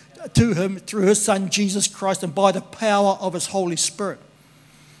to him through his Son, Jesus Christ, and by the power of his Holy Spirit.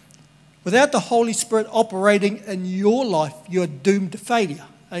 Without the Holy Spirit operating in your life, you're doomed to failure.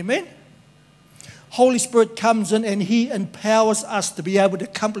 Amen? Holy Spirit comes in and he empowers us to be able to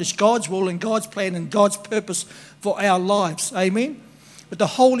accomplish God's will and God's plan and God's purpose for our lives. Amen? With the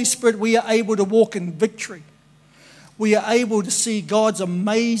Holy Spirit, we are able to walk in victory. We are able to see God's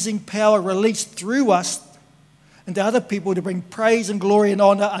amazing power released through us and to other people to bring praise and glory and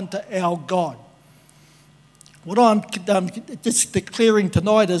honor unto our God. What I'm just declaring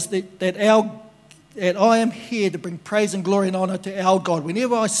tonight is that I am here to bring praise and glory and honor to our God.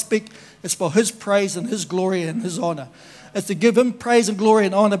 Whenever I speak, it's for his praise and his glory and his honor. It's to give him praise and glory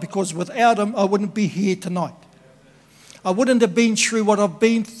and honor, because without him, I wouldn't be here tonight. I wouldn't have been through what I've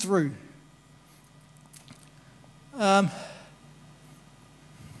been through.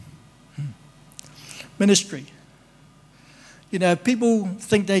 Ministry. You know, people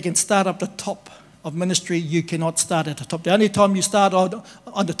think they can start up the top of ministry. You cannot start at the top. The only time you start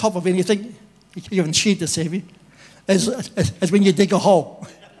on the top of anything, you haven't shared this, have you? Is when you dig a hole.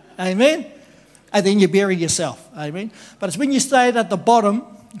 Amen? And then you bury yourself. Amen? But it's when you start at the bottom,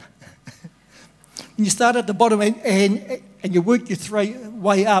 when you start at the bottom and you work your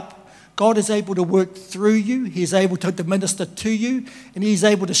way up, God is able to work through you. He's able to minister to you, and he's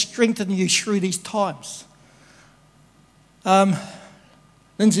able to strengthen you through these times.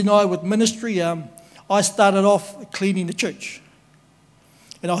 Lindsay and I, with ministry, I started off cleaning the church.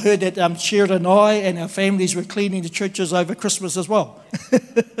 And I heard that Sheridan and I and our families were cleaning the churches over Christmas as well.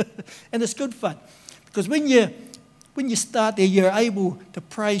 And it's good fun. Because when you start there, you're able to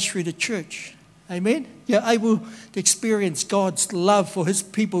pray through the church. Amen? You're able to experience God's love for his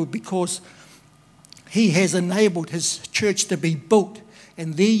people, because he has enabled his church to be built.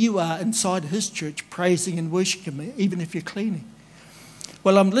 And there you are inside his church, praising and worshiping him, even if you're cleaning.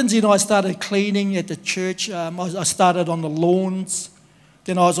 Well, Lindsay and I started cleaning at the church. I started on the lawns.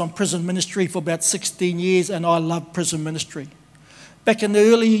 Then I was on prison ministry for about 16 years, and I loved prison ministry. Back in the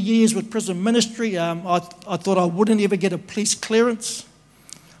early years with prison ministry, I thought I wouldn't ever get a police clearance.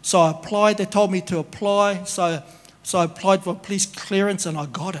 So I applied. They told me to apply. So I applied for a police clearance, and I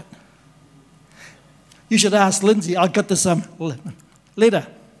got it. You should ask Lindsay. I got this letter.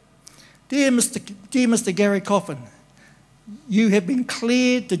 Dear Mr. Gary Coffin, you have been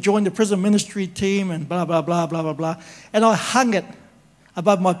cleared to join the prison ministry team, and blah, blah, blah, blah, blah, blah. And I hung it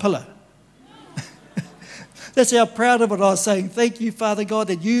above my pillow. That's how proud of it I was, saying, thank you, Father God,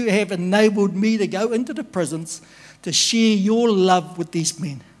 that you have enabled me to go into the prisons to share your love with these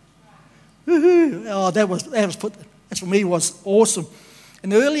men. Woohoo! Oh, that for me was awesome. In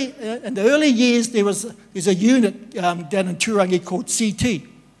the early years, there's a unit down in Turangi called CT,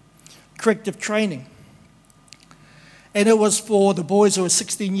 Corrective Training. And it was for the boys who were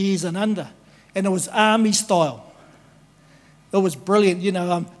 16 years and under. And it was army style. It was brilliant. You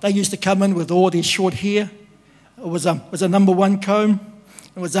know, they used to come in with all their short hair. It was a number one comb.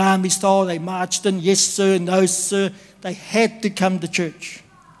 It was army style. They marched in, yes sir, no sir. They had to come to church.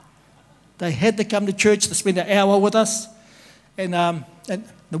 They had to come to church to spend an hour with us. And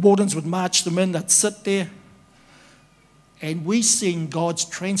the wardens would march them in. They'd sit there. And we seen God's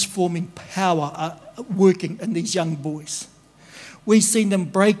transforming power working in these young boys. We seen them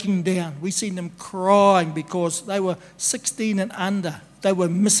breaking down. We seen them crying because they were 16 and under. They were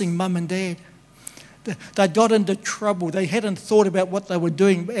missing mum and dad. They got into trouble. They hadn't thought about what they were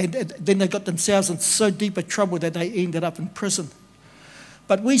doing, and then they got themselves in so deep a trouble that they ended up in prison.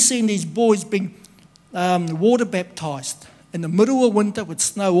 But we seen these boys being water baptized in the middle of winter with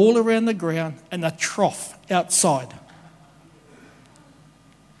snow all around the ground and a trough outside.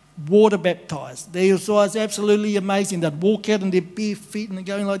 Water baptized. They was absolutely amazing. They'd walk out in their bare feet and they're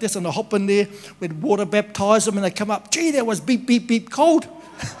going like this, and they'd hop in there, we'd water baptize them, and they'd come up, gee, that was beep, beep, beep cold.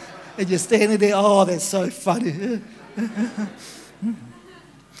 And you're standing there, oh, that's so funny.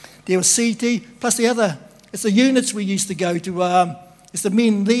 There was CT, plus the other, it's the units we used to go to, it's the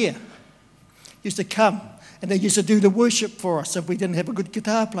men there used to come, and they used to do the worship for us if we didn't have a good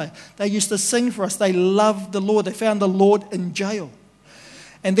guitar player. They used to sing for us. They loved the Lord. They found the Lord in jail.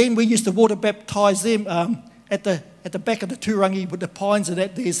 And then we used to water baptise them at the back of the Turangi with the pines and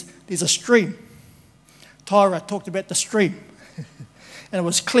that. There's a stream. Tyra talked about the stream. And it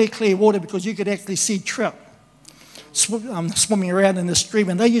was clear water because you could actually see trout swimming around in the stream.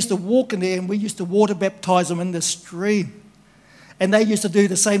 And they used to walk in there, and we used to water baptise them in the stream. And they used to do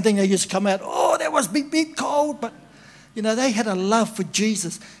the same thing. They used to come out, oh, that was big cold. But, you know, they had a love for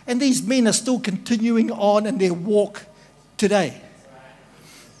Jesus. And these men are still continuing on in their walk today.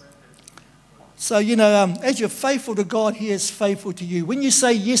 So, you know, as you're faithful to God, He is faithful to you. When you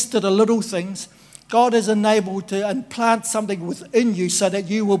say yes to the little things, God is enabled to implant something within you so that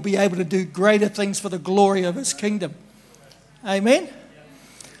you will be able to do greater things for the glory of His kingdom. Amen?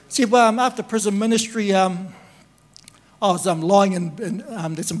 See, after prison ministry, I was lying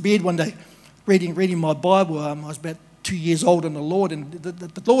in some bed one day, reading my Bible. I was about 2 years old in the Lord, and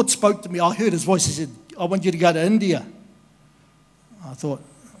the Lord spoke to me. I heard His voice. He said, I want you to go to India. I thought,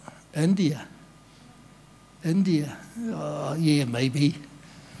 India? Oh, yeah, maybe.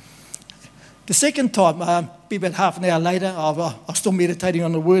 The second time, be about half an hour later, I was still meditating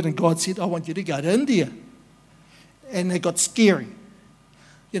on the Word, and God said, I want you to go to India. And it got scary.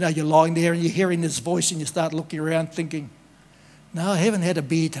 You know, you're lying there and you're hearing this voice and you start looking around thinking, no, I haven't had a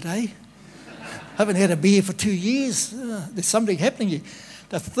beer today. I haven't had a beer for 2 years. There's something happening here.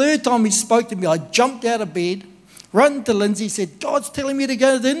 The third time He spoke to me, I jumped out of bed, ran to Lindsay, said, God's telling me to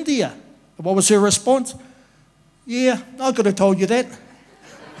go to India. And what was her response? Yeah, I could have told you that.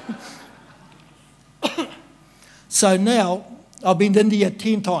 So now, I've been to India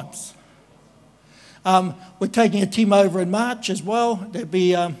 10 times. We're taking a team over in March as well.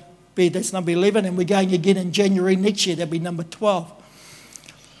 That's number 11, and we're going again in January next year. That'll be number 12.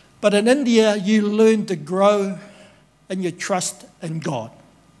 But in India, you learn to grow in your trust in God.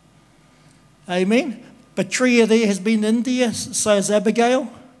 Amen? Patria there has been in India, so has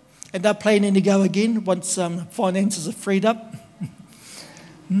Abigail. And they're planning to go again once finances are freed up.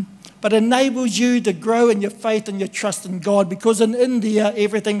 But it enables you to grow in your faith and your trust in God, because in India,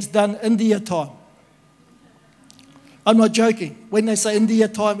 everything's done India time. I'm not joking. When they say India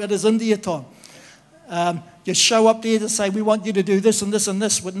time, it is India time. You show up there to say, we want you to do this and this and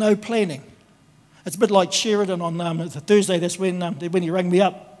this with no planning. It's a bit like Sheridan on Thursday. That's when he rang me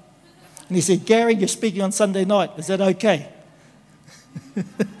up. And he said, Gary, you're speaking on Sunday night. Is that okay?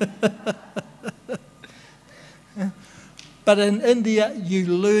 But in India, you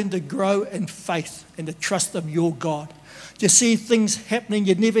learn to grow in faith and the trust of your God. You see things happening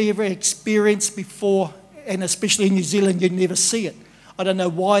you never ever experienced before, and especially in New Zealand, you never see it. I don't know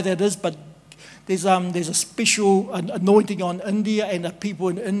why that is, but there's a special anointing on India and the people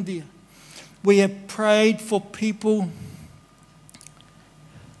in India. We have prayed for people.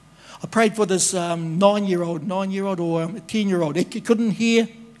 I prayed for this 9-year-old or 10-year-old. He couldn't hear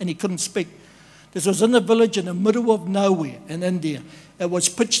and he couldn't speak. This was in a village in the middle of nowhere in India. It was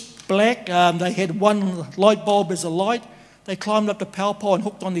pitch black. They had one light bulb as a light. They climbed up the power pole and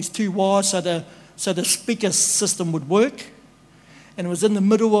hooked on these 2 wires so the speaker system would work. And it was in the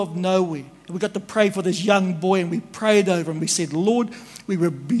middle of nowhere. And we got to pray for this young boy, and we prayed over him. We said, Lord, we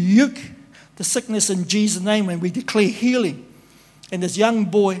rebuke the sickness in Jesus' name, and we declare healing. And this young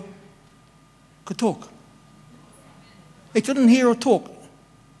boy could talk. He couldn't hear or talk.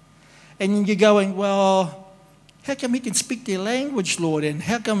 And you're going, well, how come he can speak their language, Lord? And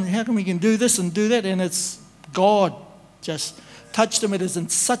how come he can do this and do that? And it's God just touched him. It is in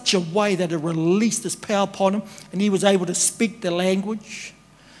such a way that it released His power upon him, and he was able to speak the language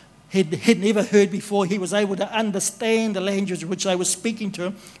he'd never heard before. He was able to understand the language which they were speaking to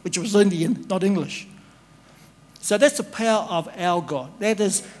him, which was Indian, not English. So that's the power of our God. That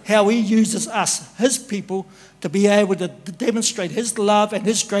is how He uses us, His people, to be able to demonstrate His love and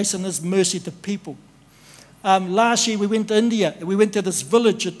His grace and His mercy to people. Last year we went to India. We went to this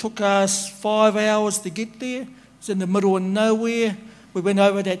village. It took us 5 hours to get there. It's in the middle of nowhere. We went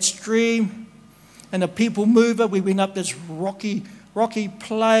over that stream, and a people mover. We went up this rocky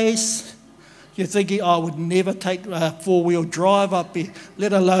place. You're thinking, I would never take a 4-wheel drive up here,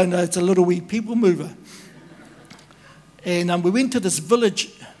 let alone it's a little wee people mover. And we went to this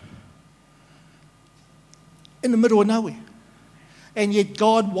village in the middle of nowhere. And yet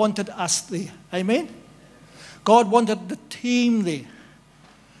God wanted us there. Amen? God wanted the team there.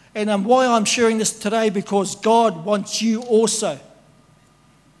 And why I'm sharing this today, because God wants you also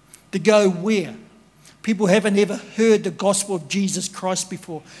To go where? People haven't ever heard the gospel of Jesus Christ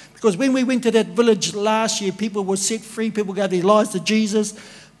before. Because when we went to that village last year, people were set free, people gave their lives to Jesus,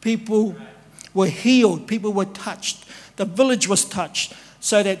 people were healed, people were touched. The village was touched.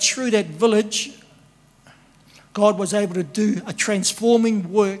 So that through that village, God was able to do a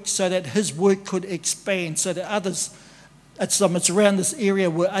transforming work so that his work could expand, so that others at summits around this area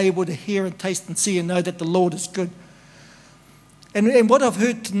were able to hear and taste and see and know that the Lord is good. And what I've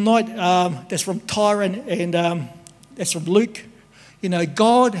heard tonight, that's from Tyron and that's from Luke, you know,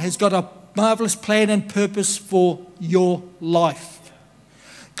 God has got a marvelous plan and purpose for your life.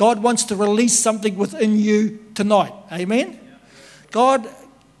 God wants to release something within you tonight. Amen? God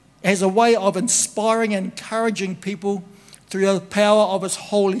has a way of inspiring and encouraging people through the power of his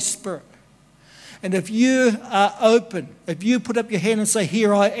Holy Spirit. And if you are open, if you put up your hand and say,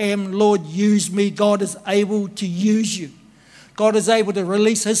 "Here I am, Lord, use me," God is able to use you. God is able to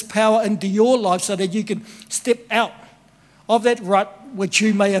release his power into your life so that you can step out of that rut which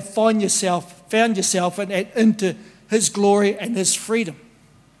you may have found yourself in, and into his glory and his freedom.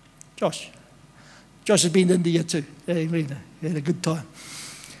 Josh has been to India too. He had a good time.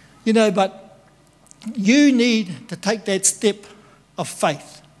 You know, but you need to take that step of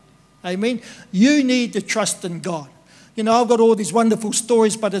faith. Amen? You need to trust in God. You know, I've got all these wonderful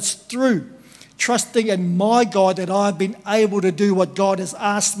stories, but it's through trusting in my God that I've been able to do what God has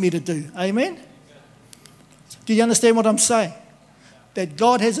asked me to do. Amen? Do you understand what I'm saying? That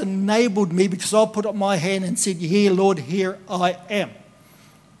God has enabled me because I put up my hand and said, "Here, Lord, here I am."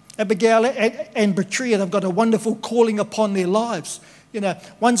 Abigail and Bertria have got a wonderful calling upon their lives. You know,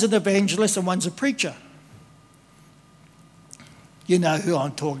 one's an evangelist and one's a preacher. You know who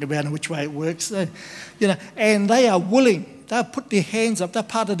I'm talking about and which way it works. You know, and they are willing. They'll put their hands up. They're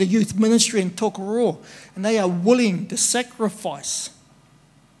part of the youth ministry in Tokoroa. And they are willing to sacrifice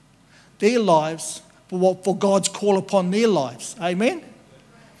their lives for God's call upon their lives. Amen?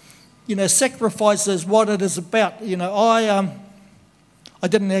 You know, sacrifice is what it is about. You know, I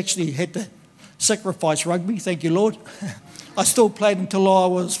didn't actually have to sacrifice rugby, thank you, Lord. I still played until I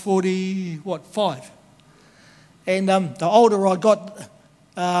was 5. And the older I got,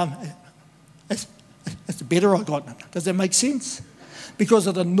 the better I got. Does that make sense? Because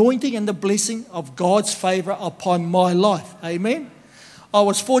of the anointing and the blessing of God's favour upon my life. Amen? I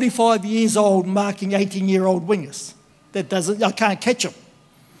was 45 years old marking 18-year-old wingers. I can't catch them.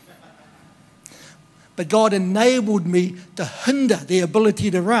 But God enabled me to hinder their ability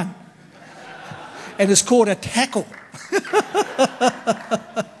to run. And it's called a tackle.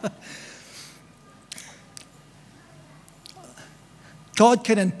 God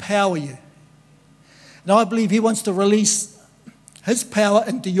can empower you. And I believe he wants to release his power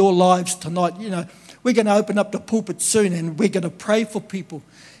into your lives tonight. You know, we're going to open up the pulpit soon and we're going to pray for people.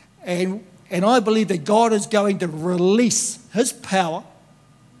 And I believe that God is going to release his power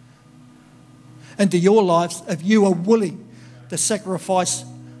into your lives if you are willing to sacrifice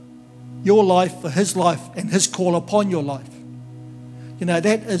your life for his life and his call upon your life. You know,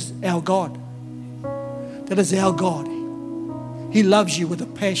 that is our God. That is our God. He loves you with a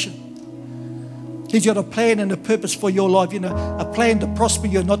passion. He's got a plan and a purpose for your life. You know, a plan to prosper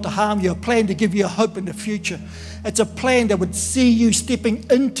you, not to harm you. A plan to give you a hope in the future. It's a plan that would see you stepping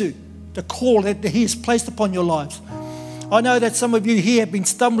into the call that he has placed upon your lives. I know that some of you here have been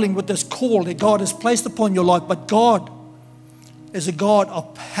stumbling with this call that God has placed upon your life, but God is a God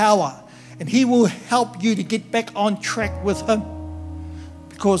of power, and he will help you to get back on track with him.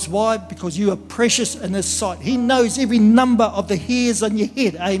 Because why? Because you are precious in his sight. He knows every number of the hairs on your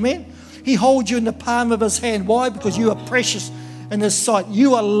head. Amen? He holds you in the palm of his hand. Why? Because you are precious in his sight.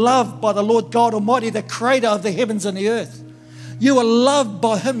 You are loved by the Lord God Almighty, the creator of the heavens and the earth. You are loved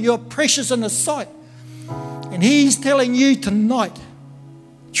by him. You are precious in his sight. And he's telling you tonight,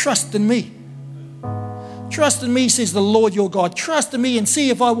 trust in me. Trust in me, says the Lord your God. Trust in me and see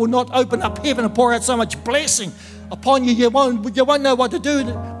if I will not open up heaven and pour out so much blessing upon you. You won't know what to do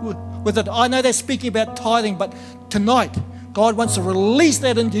with it. I know they're speaking about tithing, but tonight, God wants to release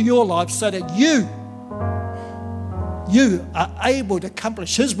that into your life so that you are able to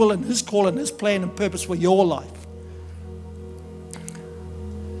accomplish his will and his call and his plan and purpose for your life.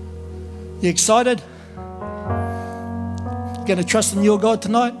 You excited? Going to trust in your God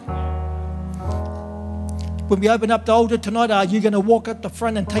tonight? When we open up the altar tonight, are you going to walk up the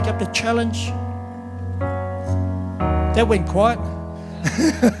front and take up the challenge? That went quiet.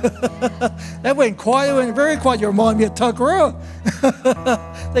 That went quiet. It went very quiet. You remind me of Tokoroa.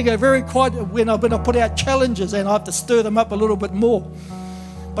 They go very quiet when I put out challenges and I have to stir them up a little bit more.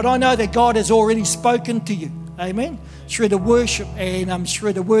 But I know that God has already spoken to you. Amen. Through the worship and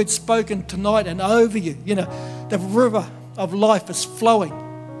through the word spoken tonight and over you. You know, the river of life is flowing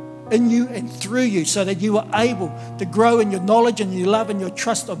in you and through you so that you are able to grow in your knowledge and your love and your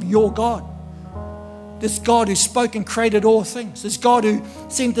trust of your God. This God who spoke and created all things. This God who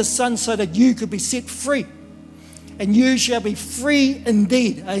sent His Son so that you could be set free. And you shall be free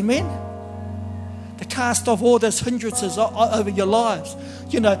indeed. Amen. To cast off all those hindrances over your lives.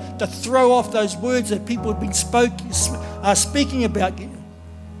 You know, to throw off those words that people have been speaking about you.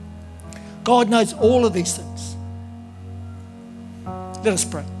 God knows all of these things. Let us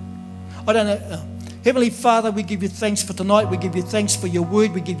pray. I don't know. Heavenly Father, we give you thanks for tonight. We give you thanks for your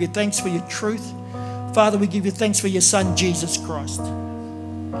word. We give you thanks for your truth. Father, we give you thanks for your Son, Jesus Christ.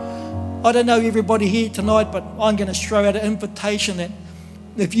 I don't know everybody here tonight, but I'm going to throw out an invitation that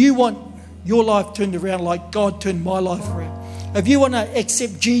if you want your life turned around like God turned my life around, if you want to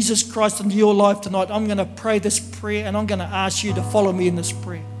accept Jesus Christ into your life tonight, I'm going to pray this prayer and I'm going to ask you to follow me in this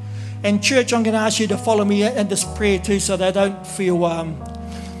prayer. And church, I'm going to ask you to follow me in this prayer too so they don't feel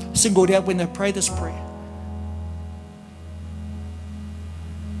singled out when they pray this prayer.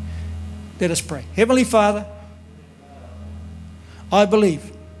 Let us pray. Heavenly Father, I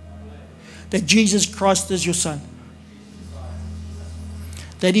believe that Jesus Christ is your Son.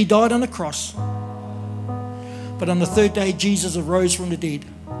 That He died on the cross. But on the third day, Jesus arose from the dead.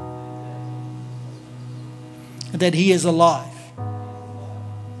 And that He is alive.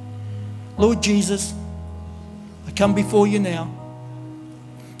 Lord Jesus, I come before you now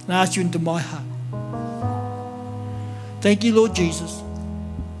and ask you into my heart. Thank you, Lord Jesus,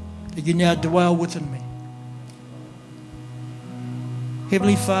 that you now dwell within me.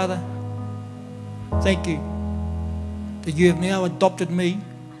 Heavenly Father, thank you that you have now adopted me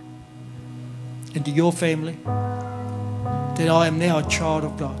into your family, that I am now a child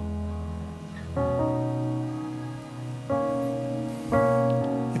of God.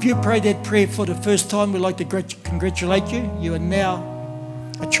 If you prayed that prayer for the first time, we'd like to congratulate you. You are now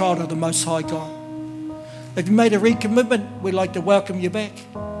a child of the Most High God. If you made a recommitment, we'd like to welcome you back.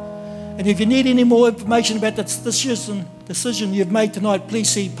 And if you need any more information about the decision you've made tonight, please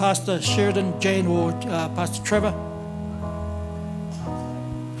see Pastor Sheridan, Jan, or Pastor Trevor.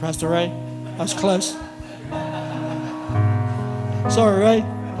 Pastor Ray, I was close. Sorry, Ray.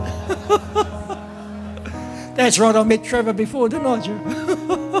 That's right, I met Trevor before, didn't I, Joe?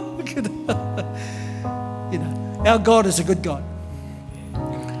 You know, our God is a good God.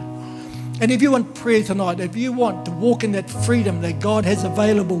 And if you want prayer tonight, if you want to walk in that freedom that God has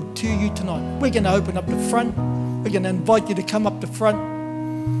available to you tonight, we're going to open up the front. We're going to invite you to come up the front.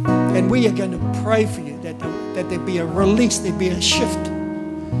 And we are going to pray for you that there be a release, there be a shift.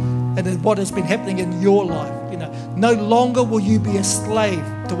 And what has been happening in your life. You know, no longer will you be a slave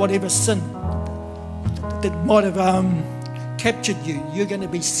to whatever sin that might have captured you. You're going to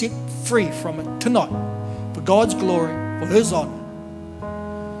be set free from it tonight for God's glory, for His honor.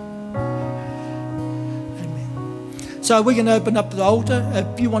 So we're going to open up the altar.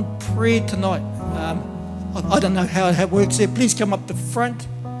 If you want prayer tonight, I don't know how it works there. Please come up the front.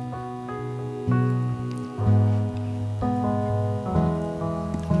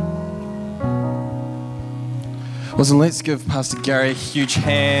 Listen, let's give Pastor Gary a huge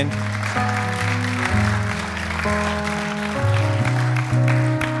hand.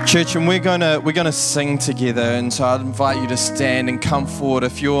 Church, and we're gonna sing together, and so I'd invite you to stand and come forward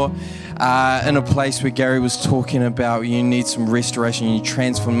if you're in a place where Gary was talking about you need some restoration, you need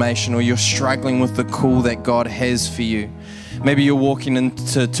transformation, or you're struggling with the call that God has for you. Maybe you're walking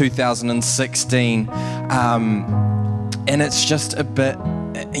into 2016 and it's just a bit,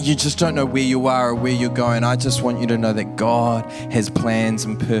 you just don't know where you are or where you're going. I just want you to know that God has plans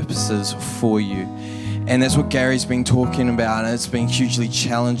and purposes for you. And that's what Gary's been talking about, and it's been hugely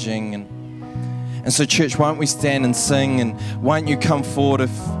challenging. And so church, why don't we stand and sing, and why don't you come forward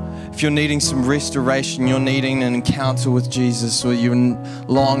if you're needing some restoration, you're needing an encounter with Jesus, or you're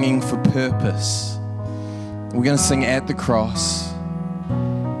longing for purpose. We're going to sing At the Cross.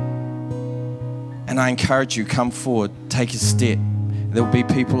 And I encourage you, come forward, take a step. There'll be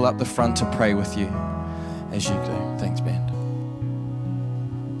people up the front to pray with you as you do. Thanks, band.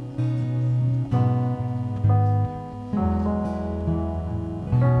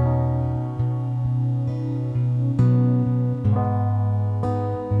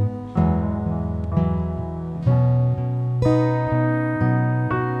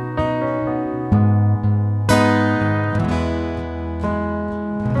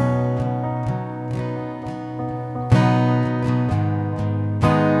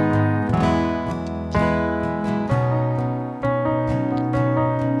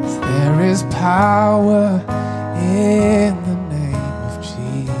 Power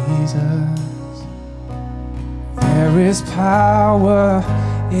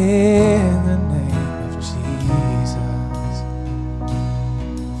in the name of Jesus.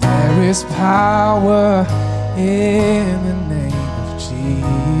 There is power in the name of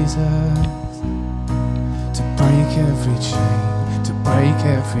Jesus to break every chain, to break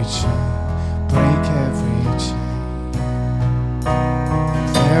every chain, break every chain.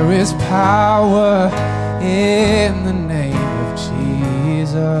 There is power in the name of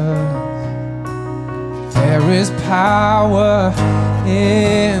Jesus. There is power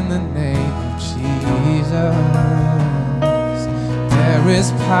in the name of Jesus. There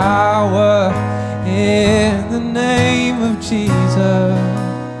is power in the name of Jesus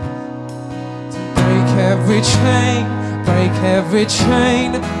to break every chain, break every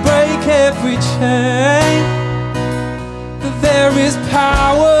chain, break every chain. There is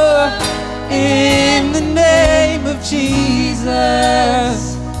power in the name of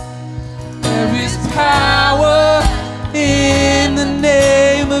Jesus. There is power in the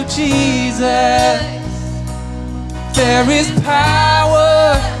name of Jesus. There is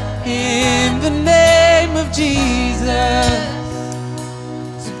power in the name of Jesus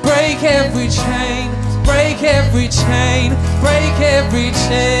to break every chain, to break every chain, break every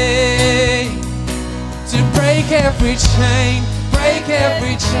chain, to break every chain, break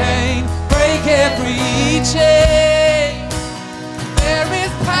every chain, break every chain. There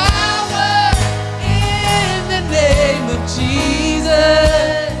is power in the name of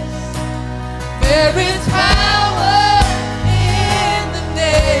Jesus. There is power in the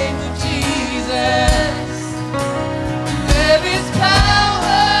name of Jesus. There is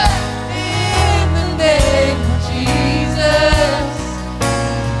power in the name of Jesus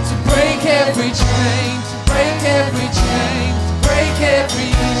to break every chain, to break every chain, to break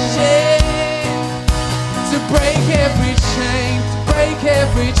every chain, to break every chain, to break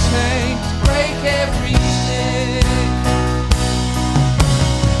every chain, to break every chain.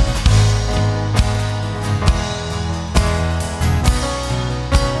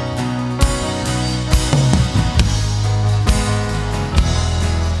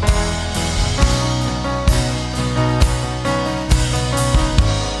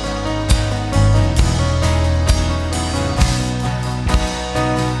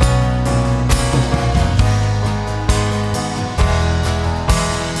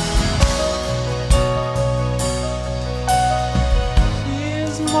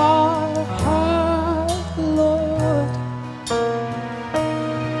 Here's my heart, Lord.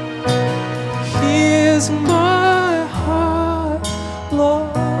 Here's my heart, Lord.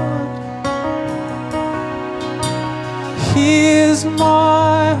 Here's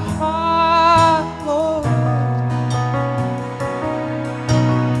my heart, Lord.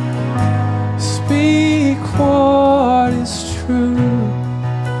 Speak what is true.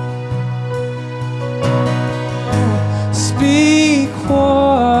 Speak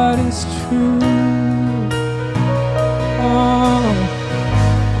what is true. Oh,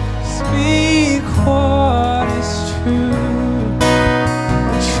 speak what is true.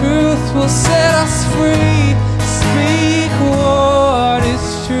 The truth will set us free. Speak what is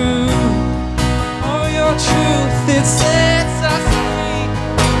true. Oh, your truth, it sets us free.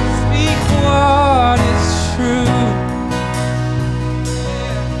 Speak what is true.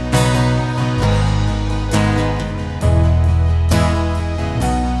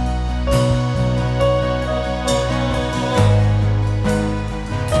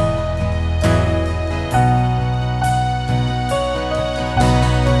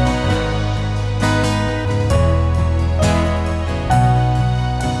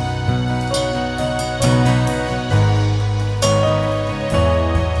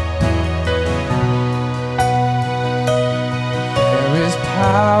 There is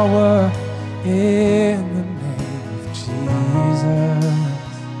power in the name of Jesus.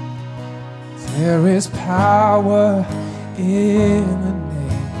 There is power in the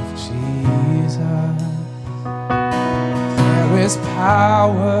name of Jesus. There is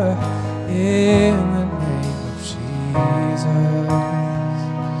power in the name of Jesus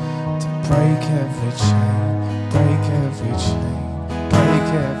to break every chain, break every chain, break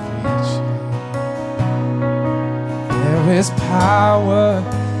every chain. There is power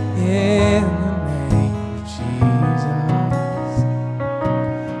in the name of Jesus.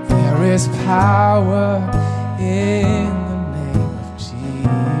 There is power in the name of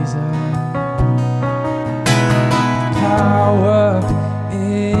Jesus. Power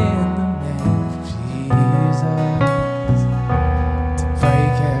in the name of Jesus to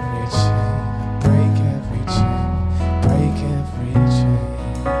break every chain, break every chain, break every chain.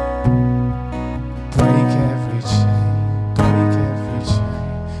 Break every chain, break every chain,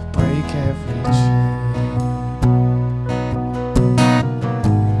 break every chain.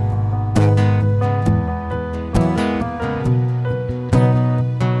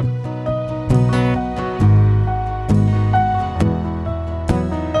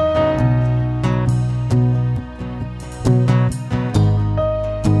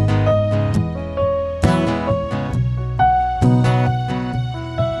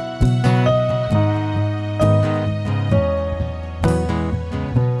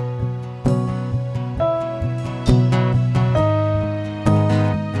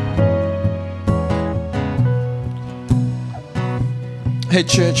 Hey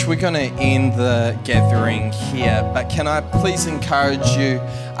church, we're going to end the gathering here, but can I please encourage you,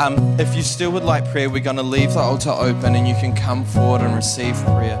 if you still would like prayer, we're going to leave the altar open and you can come forward and receive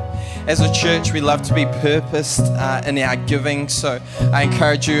prayer. As a church, we love to be purposed in our giving, so I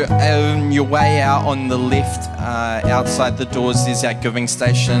encourage you, on your way out on the left, outside the doors, there's our giving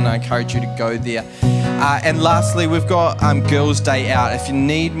station. I encourage you to go there. And lastly, we've got Girls' Day out. If you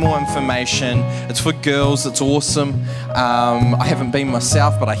need more information, it's for girls. It's awesome. I haven't been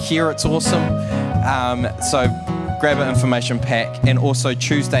myself, but I hear it's awesome. So grab an information pack. And also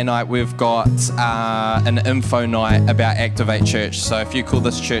Tuesday night, we've got an info night about Activate Church. So if you call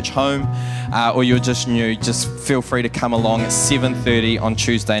this church home or you're just new, just feel free to come along at 7:30 on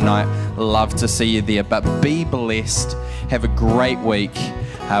Tuesday night. Love to see you there. But be blessed. Have a great week.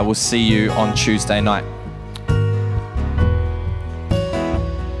 We'll see you on Tuesday night.